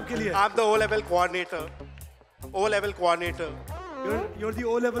रही सर आपके लिए। I'm the O-level coordinator. O-level coordinator. You're the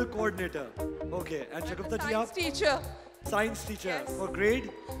O-level coordinator. Okay. And Shagufta ji Science aap? teacher. Science teacher. Yes. For grade?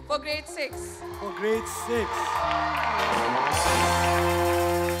 For grade 6. For grade 6.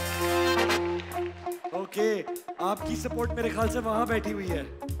 Okay. आपकी सपोर्ट मेरे ख्याल से वहाँ बैठी हुई है।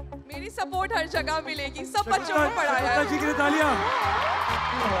 मेरी सपोर्ट हर जगह मिलेगी, सब बच्चों को पढ़ाया शगुफ्ता है। जी के लिए तालियां।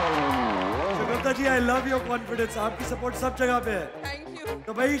 शगुफ्ता जी, I love your confidence. आपकी सपोर्ट सब जगह पे है। Thank you.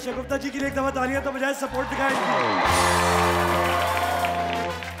 तो भाई शगुफ्ता जी के लिए एक दफा तालियां तो बजाय सपोर्ट दिखाएं इनकी।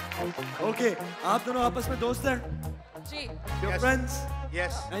 ओके, आप दोनों आपस में दोस्त हैं? जी। Your friends?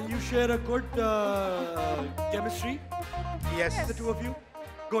 Yes. And you share a good chemistry? Yes. The two of you?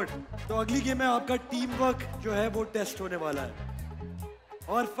 Good. तो अगली गेम में आपका टीम वर्क जो है वो टेस्ट होने वाला है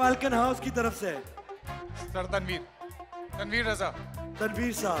और फाल्कन हाउस की तरफ से सर तनवीर रजा।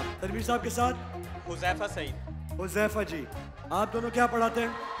 तनवीर साहब के साथ हुज़ैफा सईद। हुज़ैफा जी। आप दोनों क्या पढ़ाते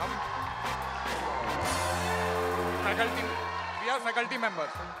हैं? Faculty, we are faculty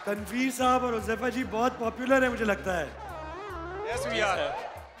members. Tanveer साहब और हुज़ैफा जी बहुत पॉपुलर है मुझे लगता है। Yes we are.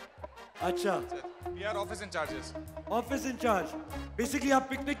 अच्छा, we are office incharges. Office in charge. Basically आप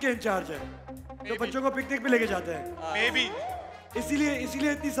पिकनिक के इंचार्ज हैं तो बच्चों को पिकनिक पे लेके जाते हैं। मे बी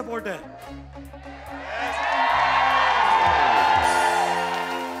इसीलिए इतनी सपोर्ट है।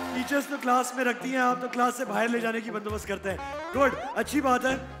 टीचर्स तो क्लास में रखती हैं, आप तो क्लास से बाहर ले जाने की बंदोबस्त करते हैं। गुड, अच्छी बात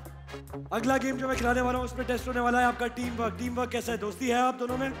है। अगला गेम जो मैं खिलाने वाला हूँ उसमें टेस्ट होने वाला है आपका टीम वर्क। टीम वर्क कैसा है? दोस्ती है आप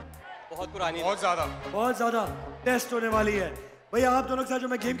दोनों में? बहुत पुरानी। बहुत ज्यादा टेस्ट होने वाली है। भैया आप दोनों के साथ जो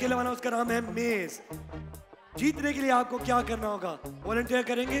मैं गेम खेलने वाला हूँ उसका नाम है मेज। जीतने के लिए आपको क्या करना होगा? वॉलंटियर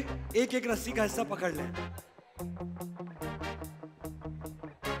करेंगे, एक एक रस्सी का हिस्सा पकड़ लें।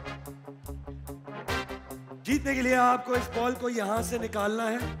 जीतने के लिए आपको इस बॉल को यहां से निकालना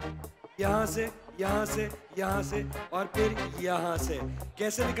है, यहां से, यहां से, यहां से और फिर यहां से।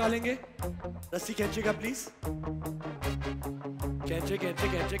 कैसे निकालेंगे? रस्सी खींचेगा प्लीज। खींचे खींचे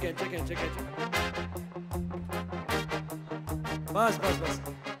खींचे खींचे खींचे खींचे। बस बस बस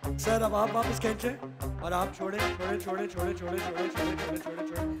सर, अब आप वापस खींचे और आप छोड़े छोड़े छोड़े छोड़े छोड़े छोड़े छोड़े छोड़े छोड़े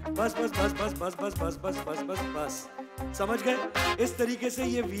छोड़े। बस बस बस बस बस बस बस बस बस बस बस। समझ गए? इस तरीके से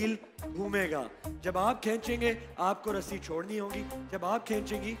ये व्हील घूमेगा। जब आप खींचेंगे आपको रस्सी छोड़नी होगी, जब आप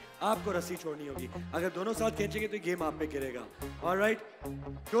खींचेंगी आपको रस्सी छोड़नी होगी। अगर दोनों साथ खींचेंगे तो गेम आप पे गिरेगा। ऑलराइट,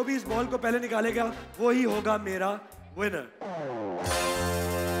 जो भी इस बॉल को पहले निकालेगा वो ही होगा मेरा विनर।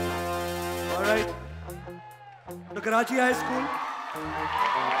 ऑलराइट, तो कराची हाई स्कूल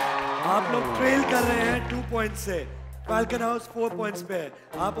आप लोग ट्रेल कर रहे हैं 2 पॉइंट से। फाल्कन हाउस 4 पॉइंट्स पे है।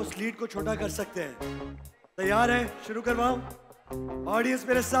 आप उस लीड को छोटा कर सकते हैं। तैयार है? शुरू करवाऊं? ऑडियंस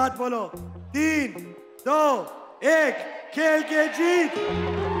मेरे साथ बोलो, 3, 2, 1, खेल के जीत।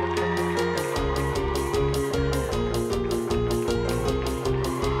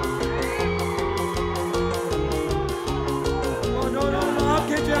 आप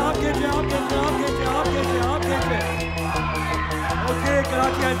खींचे, आप खींचे, आप खींचे, आप खींचे, आप खींचे, आप खींचे। Okay,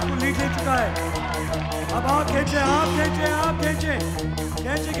 Karachi high school lead ले चुका है। अब आप खींचे, आप खींचे, आप खींचे,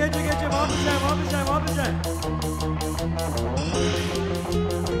 खींचे खींचे खींचे। वापस जाए, वापस जाए, वापस जाए।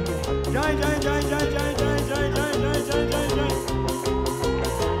 जाए जाए जाए जाए जाए जाए जाए जाए जाए जाए जाए जाए।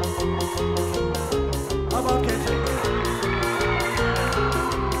 अब आप खींचे।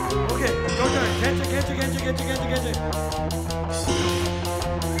 ओके, खींचे खींचे खींचे खींचे खींचे खींचे।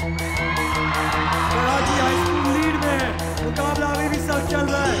 कराची हाई स्कूल लीड में है। मुकाबला अभी भी सख्त चल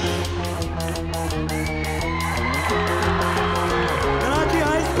रहा है। Karachi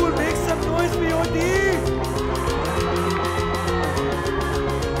high school make some noise भी होती।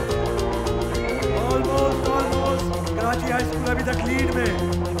 Almost almost Karachi high school अभी तक लीड में।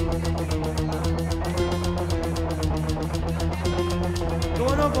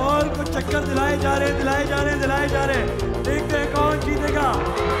 दोनों बॉल को चक्कर दिलाए जा रहे हैं, दिलाए जा रहे हैं, दिलाए जा रहे हैं। देखते हैं कौन जीतेगा।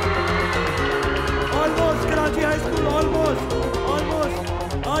 Almost Karachi high school, almost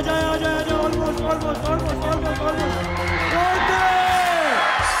almost. आ जाए आ जाए आ जाए। Almost almost almost almost almost.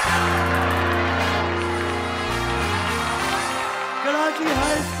 Karachi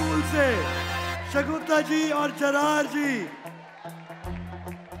high school से शगुफ्ता जी और जरार जी,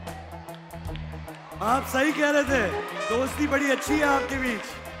 आप सही कह रहे थे, दोस्ती बड़ी अच्छी है आपके बीच।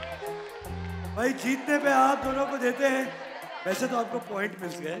 भाई जीतने पे आप दोनों को देते हैं। वैसे तो आपको पॉइंट मिल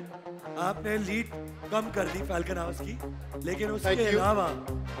गए, आपने लीड कम कर दी फाल्कन हाउस की, लेकिन उसके अलावा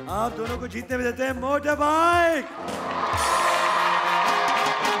आप दोनों को जीतने में देते हैं motor bike.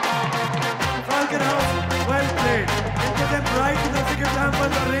 Falcon House, well played. Get them right to the second temple,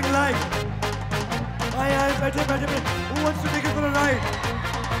 the ring light. आए बैठे बैठे बैठे. Who wants to take it for a ride?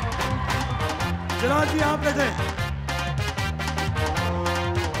 जरा जी आप बैठे.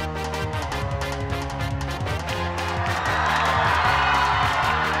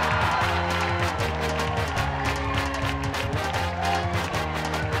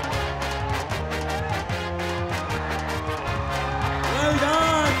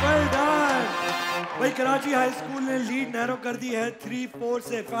 भाई कराची हाई स्कूल ने लीड नैरो कर दी है 3-4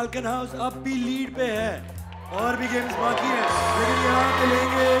 से. फाल्कन हाउस अब भी लीड पे है. और भी गेम्स बाकी हैं, लेकिन यहाँ पे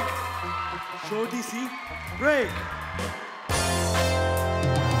लेंगे एक छोटी सी ब्रेक.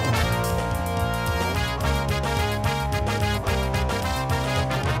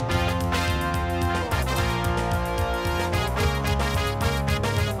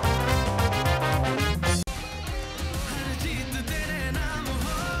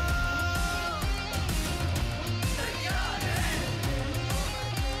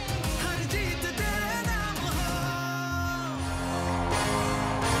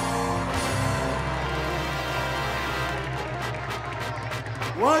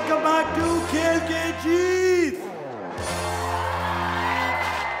 Welcome back to खेल के जीत.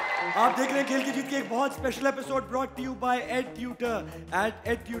 आप देख रहे हैं खेल की जीत के एक बहुत special episode brought to you bye EdTutor.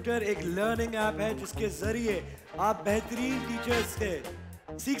 EdTutor एक लर्निंग ऐप है जिसके जरिए आप बेहतरीन टीचर्स से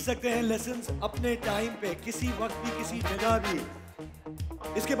सीख सकते हैं लेसन्स अपने टाइम पे, किसी वक्त भी, किसी जगह भी.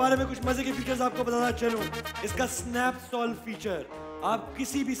 इसके बारे में कुछ मजे के फीचर्स आपको बताना चलूं. इसका स्नैप सॉल्व फीचर, आप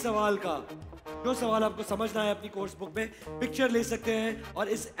किसी भी सवाल का, जो सवाल आपको समझना है अपनी कोर्स बुक में, पिक्चर ले सकते हैं और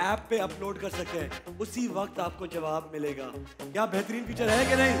इस ऐप पे अपलोड कर सकते हैं. उसी वक्त आपको जवाब मिलेगा. क्या बेहतरीन फीचर है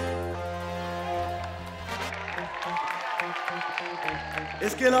कि नहीं?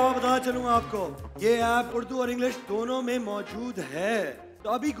 इसके अलावा बताना चलूंगा आपको, ये ऐप उर्दू और इंग्लिश दोनों में मौजूद है. तो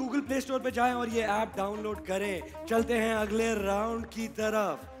अभी गूगल प्ले स्टोर पे जाएं और ये ऐप डाउनलोड करें. चलते हैं अगले राउंड की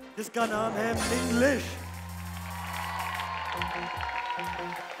तरफ, जिसका नाम है इंग्लिश.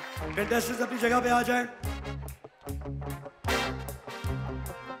 कंटेस्टेंट्स अपनी जगह पे आ जाएं.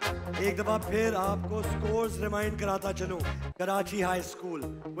 एक दफा फिर आपको स्कोर्स रिमाइंड कराता चलूं. Karachi high school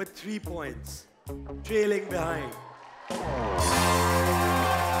with 3 points, trailing behind.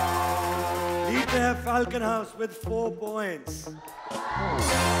 Lead पे है फाल्कन हाउस विद 4 points.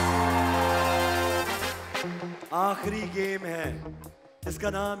 आखिरी गेम है जिसका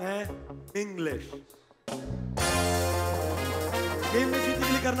नाम है इंग्लिश. गेम में जीतने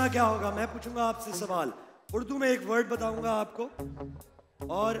के लिए करना क्या होगा, मैं पूछूंगा आपसे सवाल. उर्दू में एक वर्ड बताऊंगा आपको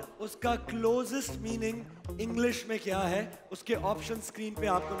और उसका क्लोजेस्ट मीनिंग इंग्लिश में क्या है, उसके ऑप्शन स्क्रीन पे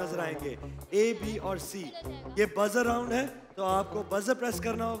आपको नजर आएंगे, A, B और C. ये बजर राउंड है, तो आपको बजर प्रेस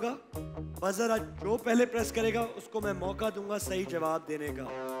करना होगा. बजर जो पहले प्रेस करेगा उसको मैं मौका दूंगा सही जवाब देने का.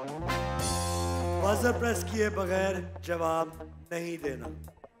 बजर प्रेस किए बगैर जवाब नहीं देना.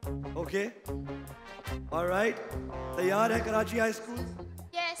 Okay, alright. तैयार है कराची हाई स्कूल?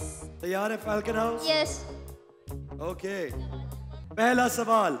 यस. तैयार है फाल्कन हाउस? यस. ओके, पहला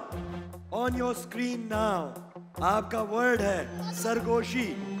सवाल ऑन योर स्क्रीन नाउ. आपका वर्ड है सरगोशी.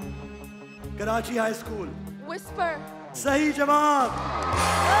 Karachi high school. Whisper. सही जवाब.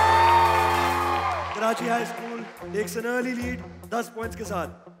 Karachi high school takes an early lead 10 points के साथ.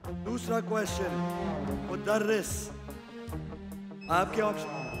 दूसरा क्वेश्चन, मुदर्रिस. आपके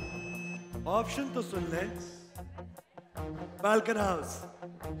ऑप्शन तो सुन लें. Falcon house.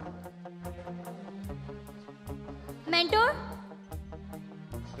 मेंटोर.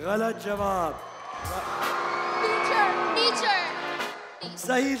 गलत जवाब. टीचर. टीचर.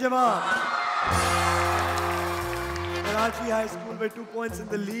 सही जवाब. कराची हाई स्कूल में 2 points in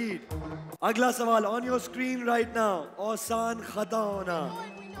the lead. अगला सवाल on your screen right now. औसान खता होना.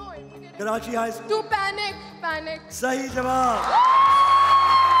 Karachi high school. To panic. Panic. सही जवाब.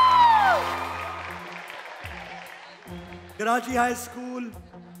 कराची हाई स्कूल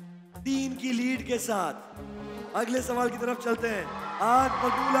 3 की लीड के साथ. अगले सवाल की तरफ चलते हैं. आग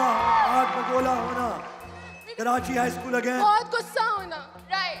बगोला होना. Karachi high school again. बहुत गुस्सा होना.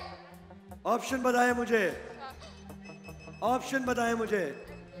 राइट. ऑप्शन बताएं मुझे. ऑप्शन बताएं मुझे.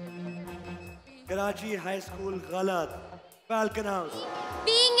 कराची हाई स्कूल गलत. Falcon house.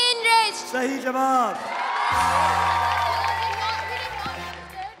 Being enraged. सही जवाब.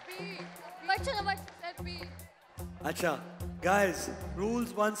 अच्छा गाइस,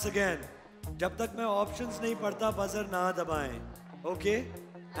 रूल्स वंस अगेन. जब तक मैं ऑप्शंस नहीं पढ़ता बजर ना दबाएं. ओके,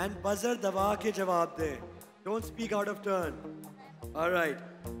 एंड बजर दबा के जवाब दें. Don't speak out of turn. Alright,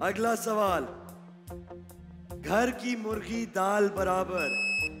 अगला सवाल. घर की मुर्गी दाल बराबर.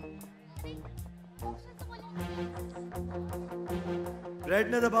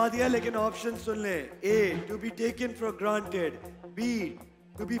 रेड ने दबा दिया लेकिन ऑप्शन सुन ले. A to be taken for granted, B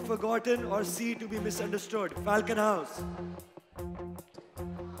to be forgotten, or C to be misunderstood. Falcon House.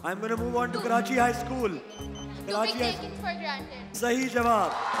 I'm going to move on to Karachi High School. To be Karachi High taken for granted. सही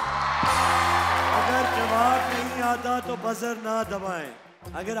जवाब. अगर जवाब नहीं आता तो buzzer ना दबाएं.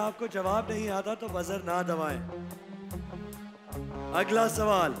 अगर आपको जवाब नहीं आता तो बजर ना दबाएं. अगला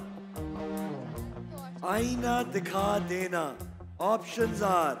सवाल. आईना दिखा देना. Options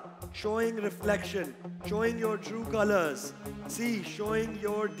are showing reflection, showing your true colors, C showing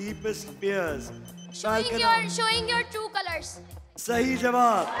your deepest fears. Showing your true colors. सही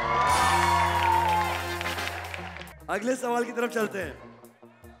जवाब. अगले सवाल की तरफ चलते हैं.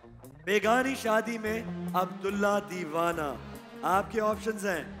 बेगानी शादी में अब्दुल्ला दीवाना. आपके ऑप्शंस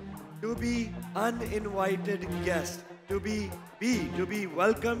हैं to be uninvited guest, to be B to be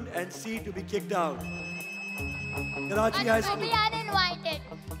welcomed, and C to be kicked out. Karachi high To be school. uninvited.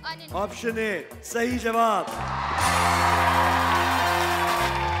 Option A सही जवाब.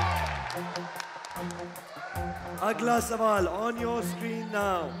 अगला सवाल ऑन योर स्क्रीन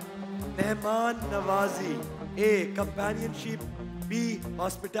नाउ. मेहमान नवाजी. ए कंपेनियनशिप, बी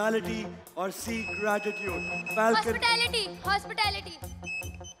हॉस्पिटैलिटी, और सी gratitude. Hospitality.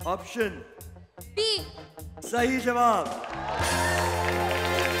 Option B. सही जवाब.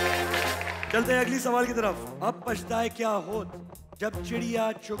 चलते हैं अगली सवाल की तरफ. अब पछताए क्या होत जब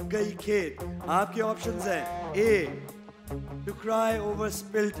चिड़िया चुग गई खेत. आपके ऑप्शंस हैं ए to cry over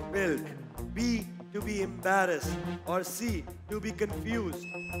spilled milk, B to be embarrassed, और सी to be confused.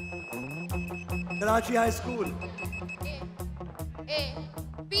 Karachi high school. A.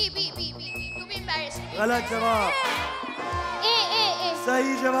 B. To be embarrassed. गलत जवाब. A.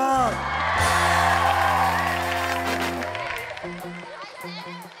 सही जवाब.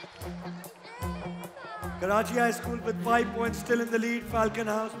 Karachi High School with 5 points still in the lead. Falcon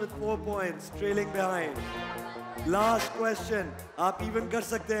House with 4 points trailing behind. Last question. आप even कर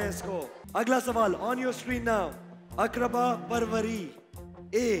सकते हैं इसको. अगला सवाल on your screen now. अकरबा Porvorim.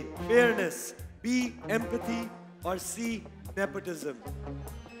 A. Fairness, B. Empathy, और C. Nepotism.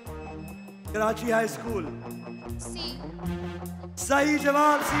 Karachi High School. C. सही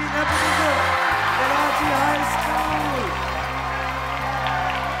जवाब. C. Nepotism. Karachi High School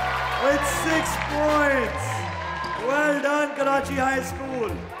with 6 points. Well done, Karachi High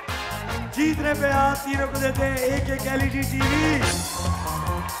School. जीतने पे आप तीनों को देते हैं एक LED टीवी.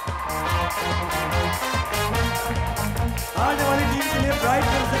 आने वाली टीम के लिए ब्राइट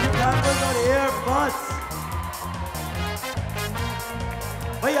कलर से कैंपस और एयर बस.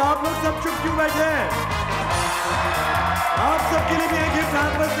 भाई आप लोग सब चुप क्यों बैठे हैं? आप सबके लिए भी एक गिफ्ट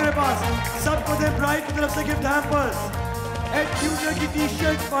हैम्पर्स मेरे पास. सबको दे ब्राइट की तरफ से गिफ्ट हैम्पर्स. EdTutor की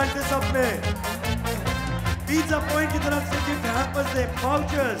टी-शर्ट बांटते सब में. पिज्जा पॉइंट की तरफ से गिफ्ट हैम्पर्स दे.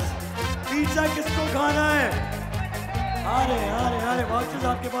 वाउचर्स. पिज्जा किसको खाना है? आ रहे वाउचर्स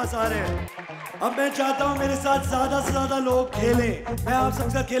आपके पास आ रहे हैं. अब मैं चाहता हूँ मेरे साथ ज्यादा से ज्यादा लोग खेलें. मैं आप सबके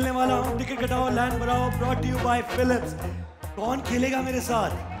साथ खेलने वाला हूँ. टिकट कटाओ, लैंड बनाओ. Brought you bye Philips. कौन खेलेगा मेरे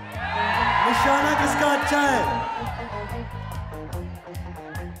साथ? निशाना किसका अच्छा है?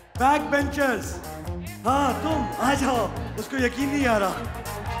 Back benchers. हाँ तुम आ जाओ. उसको यकीन नहीं आ रहा.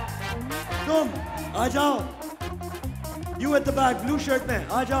 तुम आ जाओ. You at the back, blue shirt में आ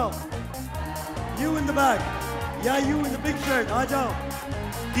जाओ. You in the back, या you in the big shirt आ जाओ.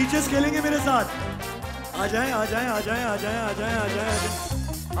 टीचर्स खेलेंगे मेरे साथ. आ जाएं. आप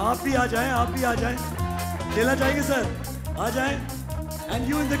भी आ जाएं. खेलना चाहेंगे सर? आ जाएं. And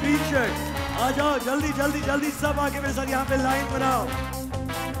you in the green shirt आ जाओ. जल्दी सब आके मेरे साथ यहाँ पे लाइन बनाओ.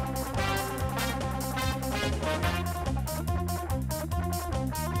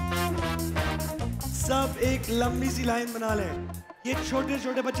 सब एक लंबी सी लाइन बना लें. ये छोटे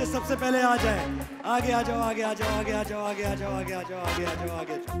छोटे बच्चे सबसे पहले आ जाएं. आगे आ जाओ.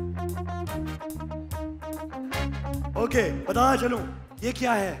 ओके बता चलूं ये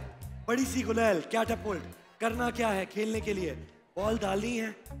क्या है? बड़ी सी गुलेल कैटापुल्ट. करना क्या है खेलने के लिए? बॉल डालनी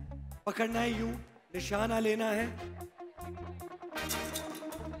है, पकड़ना है, यूं निशाना लेना है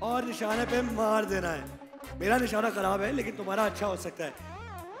और निशाने पे मार देना है. मेरा निशाना खराब है लेकिन तुम्हारा अच्छा हो सकता है.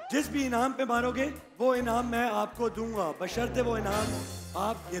 जिस भी इनाम पे मारोगे वो इनाम मैं आपको दूंगा, बशर्ते वो इनाम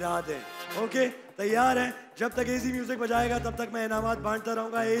आप गिरा दें. ओके तैयार हैं? जब तक एजी म्यूजिक बजाएगा तब तक मैं इनामात बांटता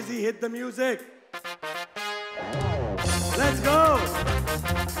रहूंगा. एजी hit the music. Let's go.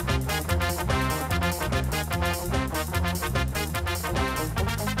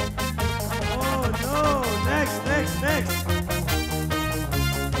 Oh no. Next.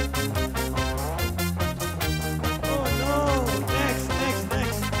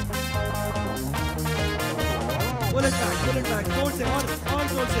 Pull it back, 4 से, और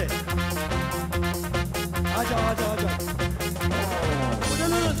जोर से। आ जाओ, आ जाओ, आ जाओ।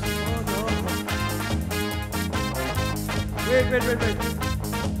 वेट।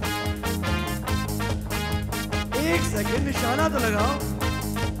 एक सेकेंड, निशाना तो लगाओ।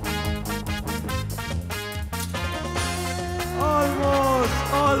 Almost.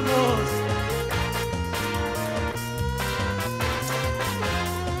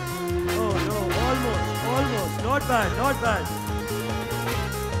 Oh no, almost. Not bad.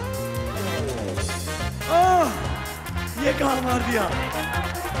 Oh, ये कहाँ मार दिया?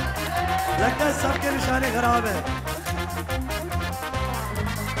 लगता है सबके निशाने खराब हैं।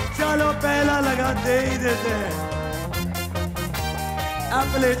 चलो पहला लगा दे ही देते हैं।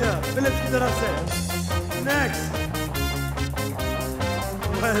 एपलेटर फिलिप्स की तरफ से। Next.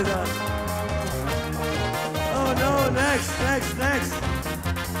 Well done. Oh no, next.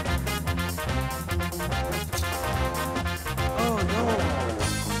 Oh no.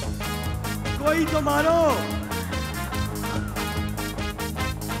 कोई तो मारो।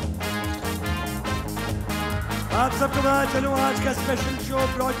 आप सबको बता चलूं, आज का special show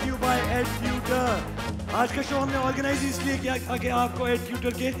brought you bye EdTutor। आज का शो हमने ऑर्गेनाइज इसलिए किया ताकि आपको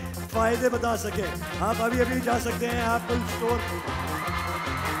EdTutor के फायदे बता सके। आप अभी जा सकते हैं एप्पल स्टोर,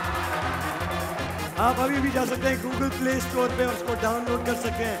 आप अभी भी जा सकते हैं गूगल प्ले स्टोर पे और उसको डाउनलोड कर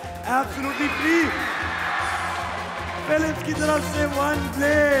सकते हैं एब्सोल्युटली फ्री। फिलिप्स की तरफ से 1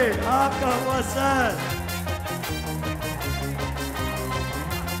 ब्लेड आपका हुआ सर।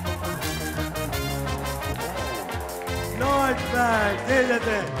 नॉट बैड, दे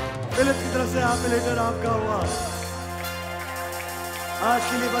देते हैं। फिलिप्स की तरफ से एपलेटर आपका हुआ। आज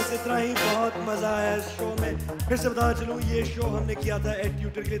के लिए बस इतना ही। बहुत मजा आया इस शो में। फिर से बता चलूं, ये शो हमने किया था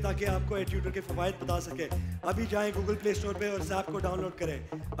EdTutor के लिए ताकि आपको EdTutor के फवायद बता सके। अभी जाएं गूगल प्ले स्टोर पे और इस ऐप को डाउनलोड करें।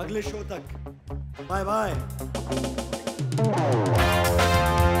 अगले शो तक बाय बाय।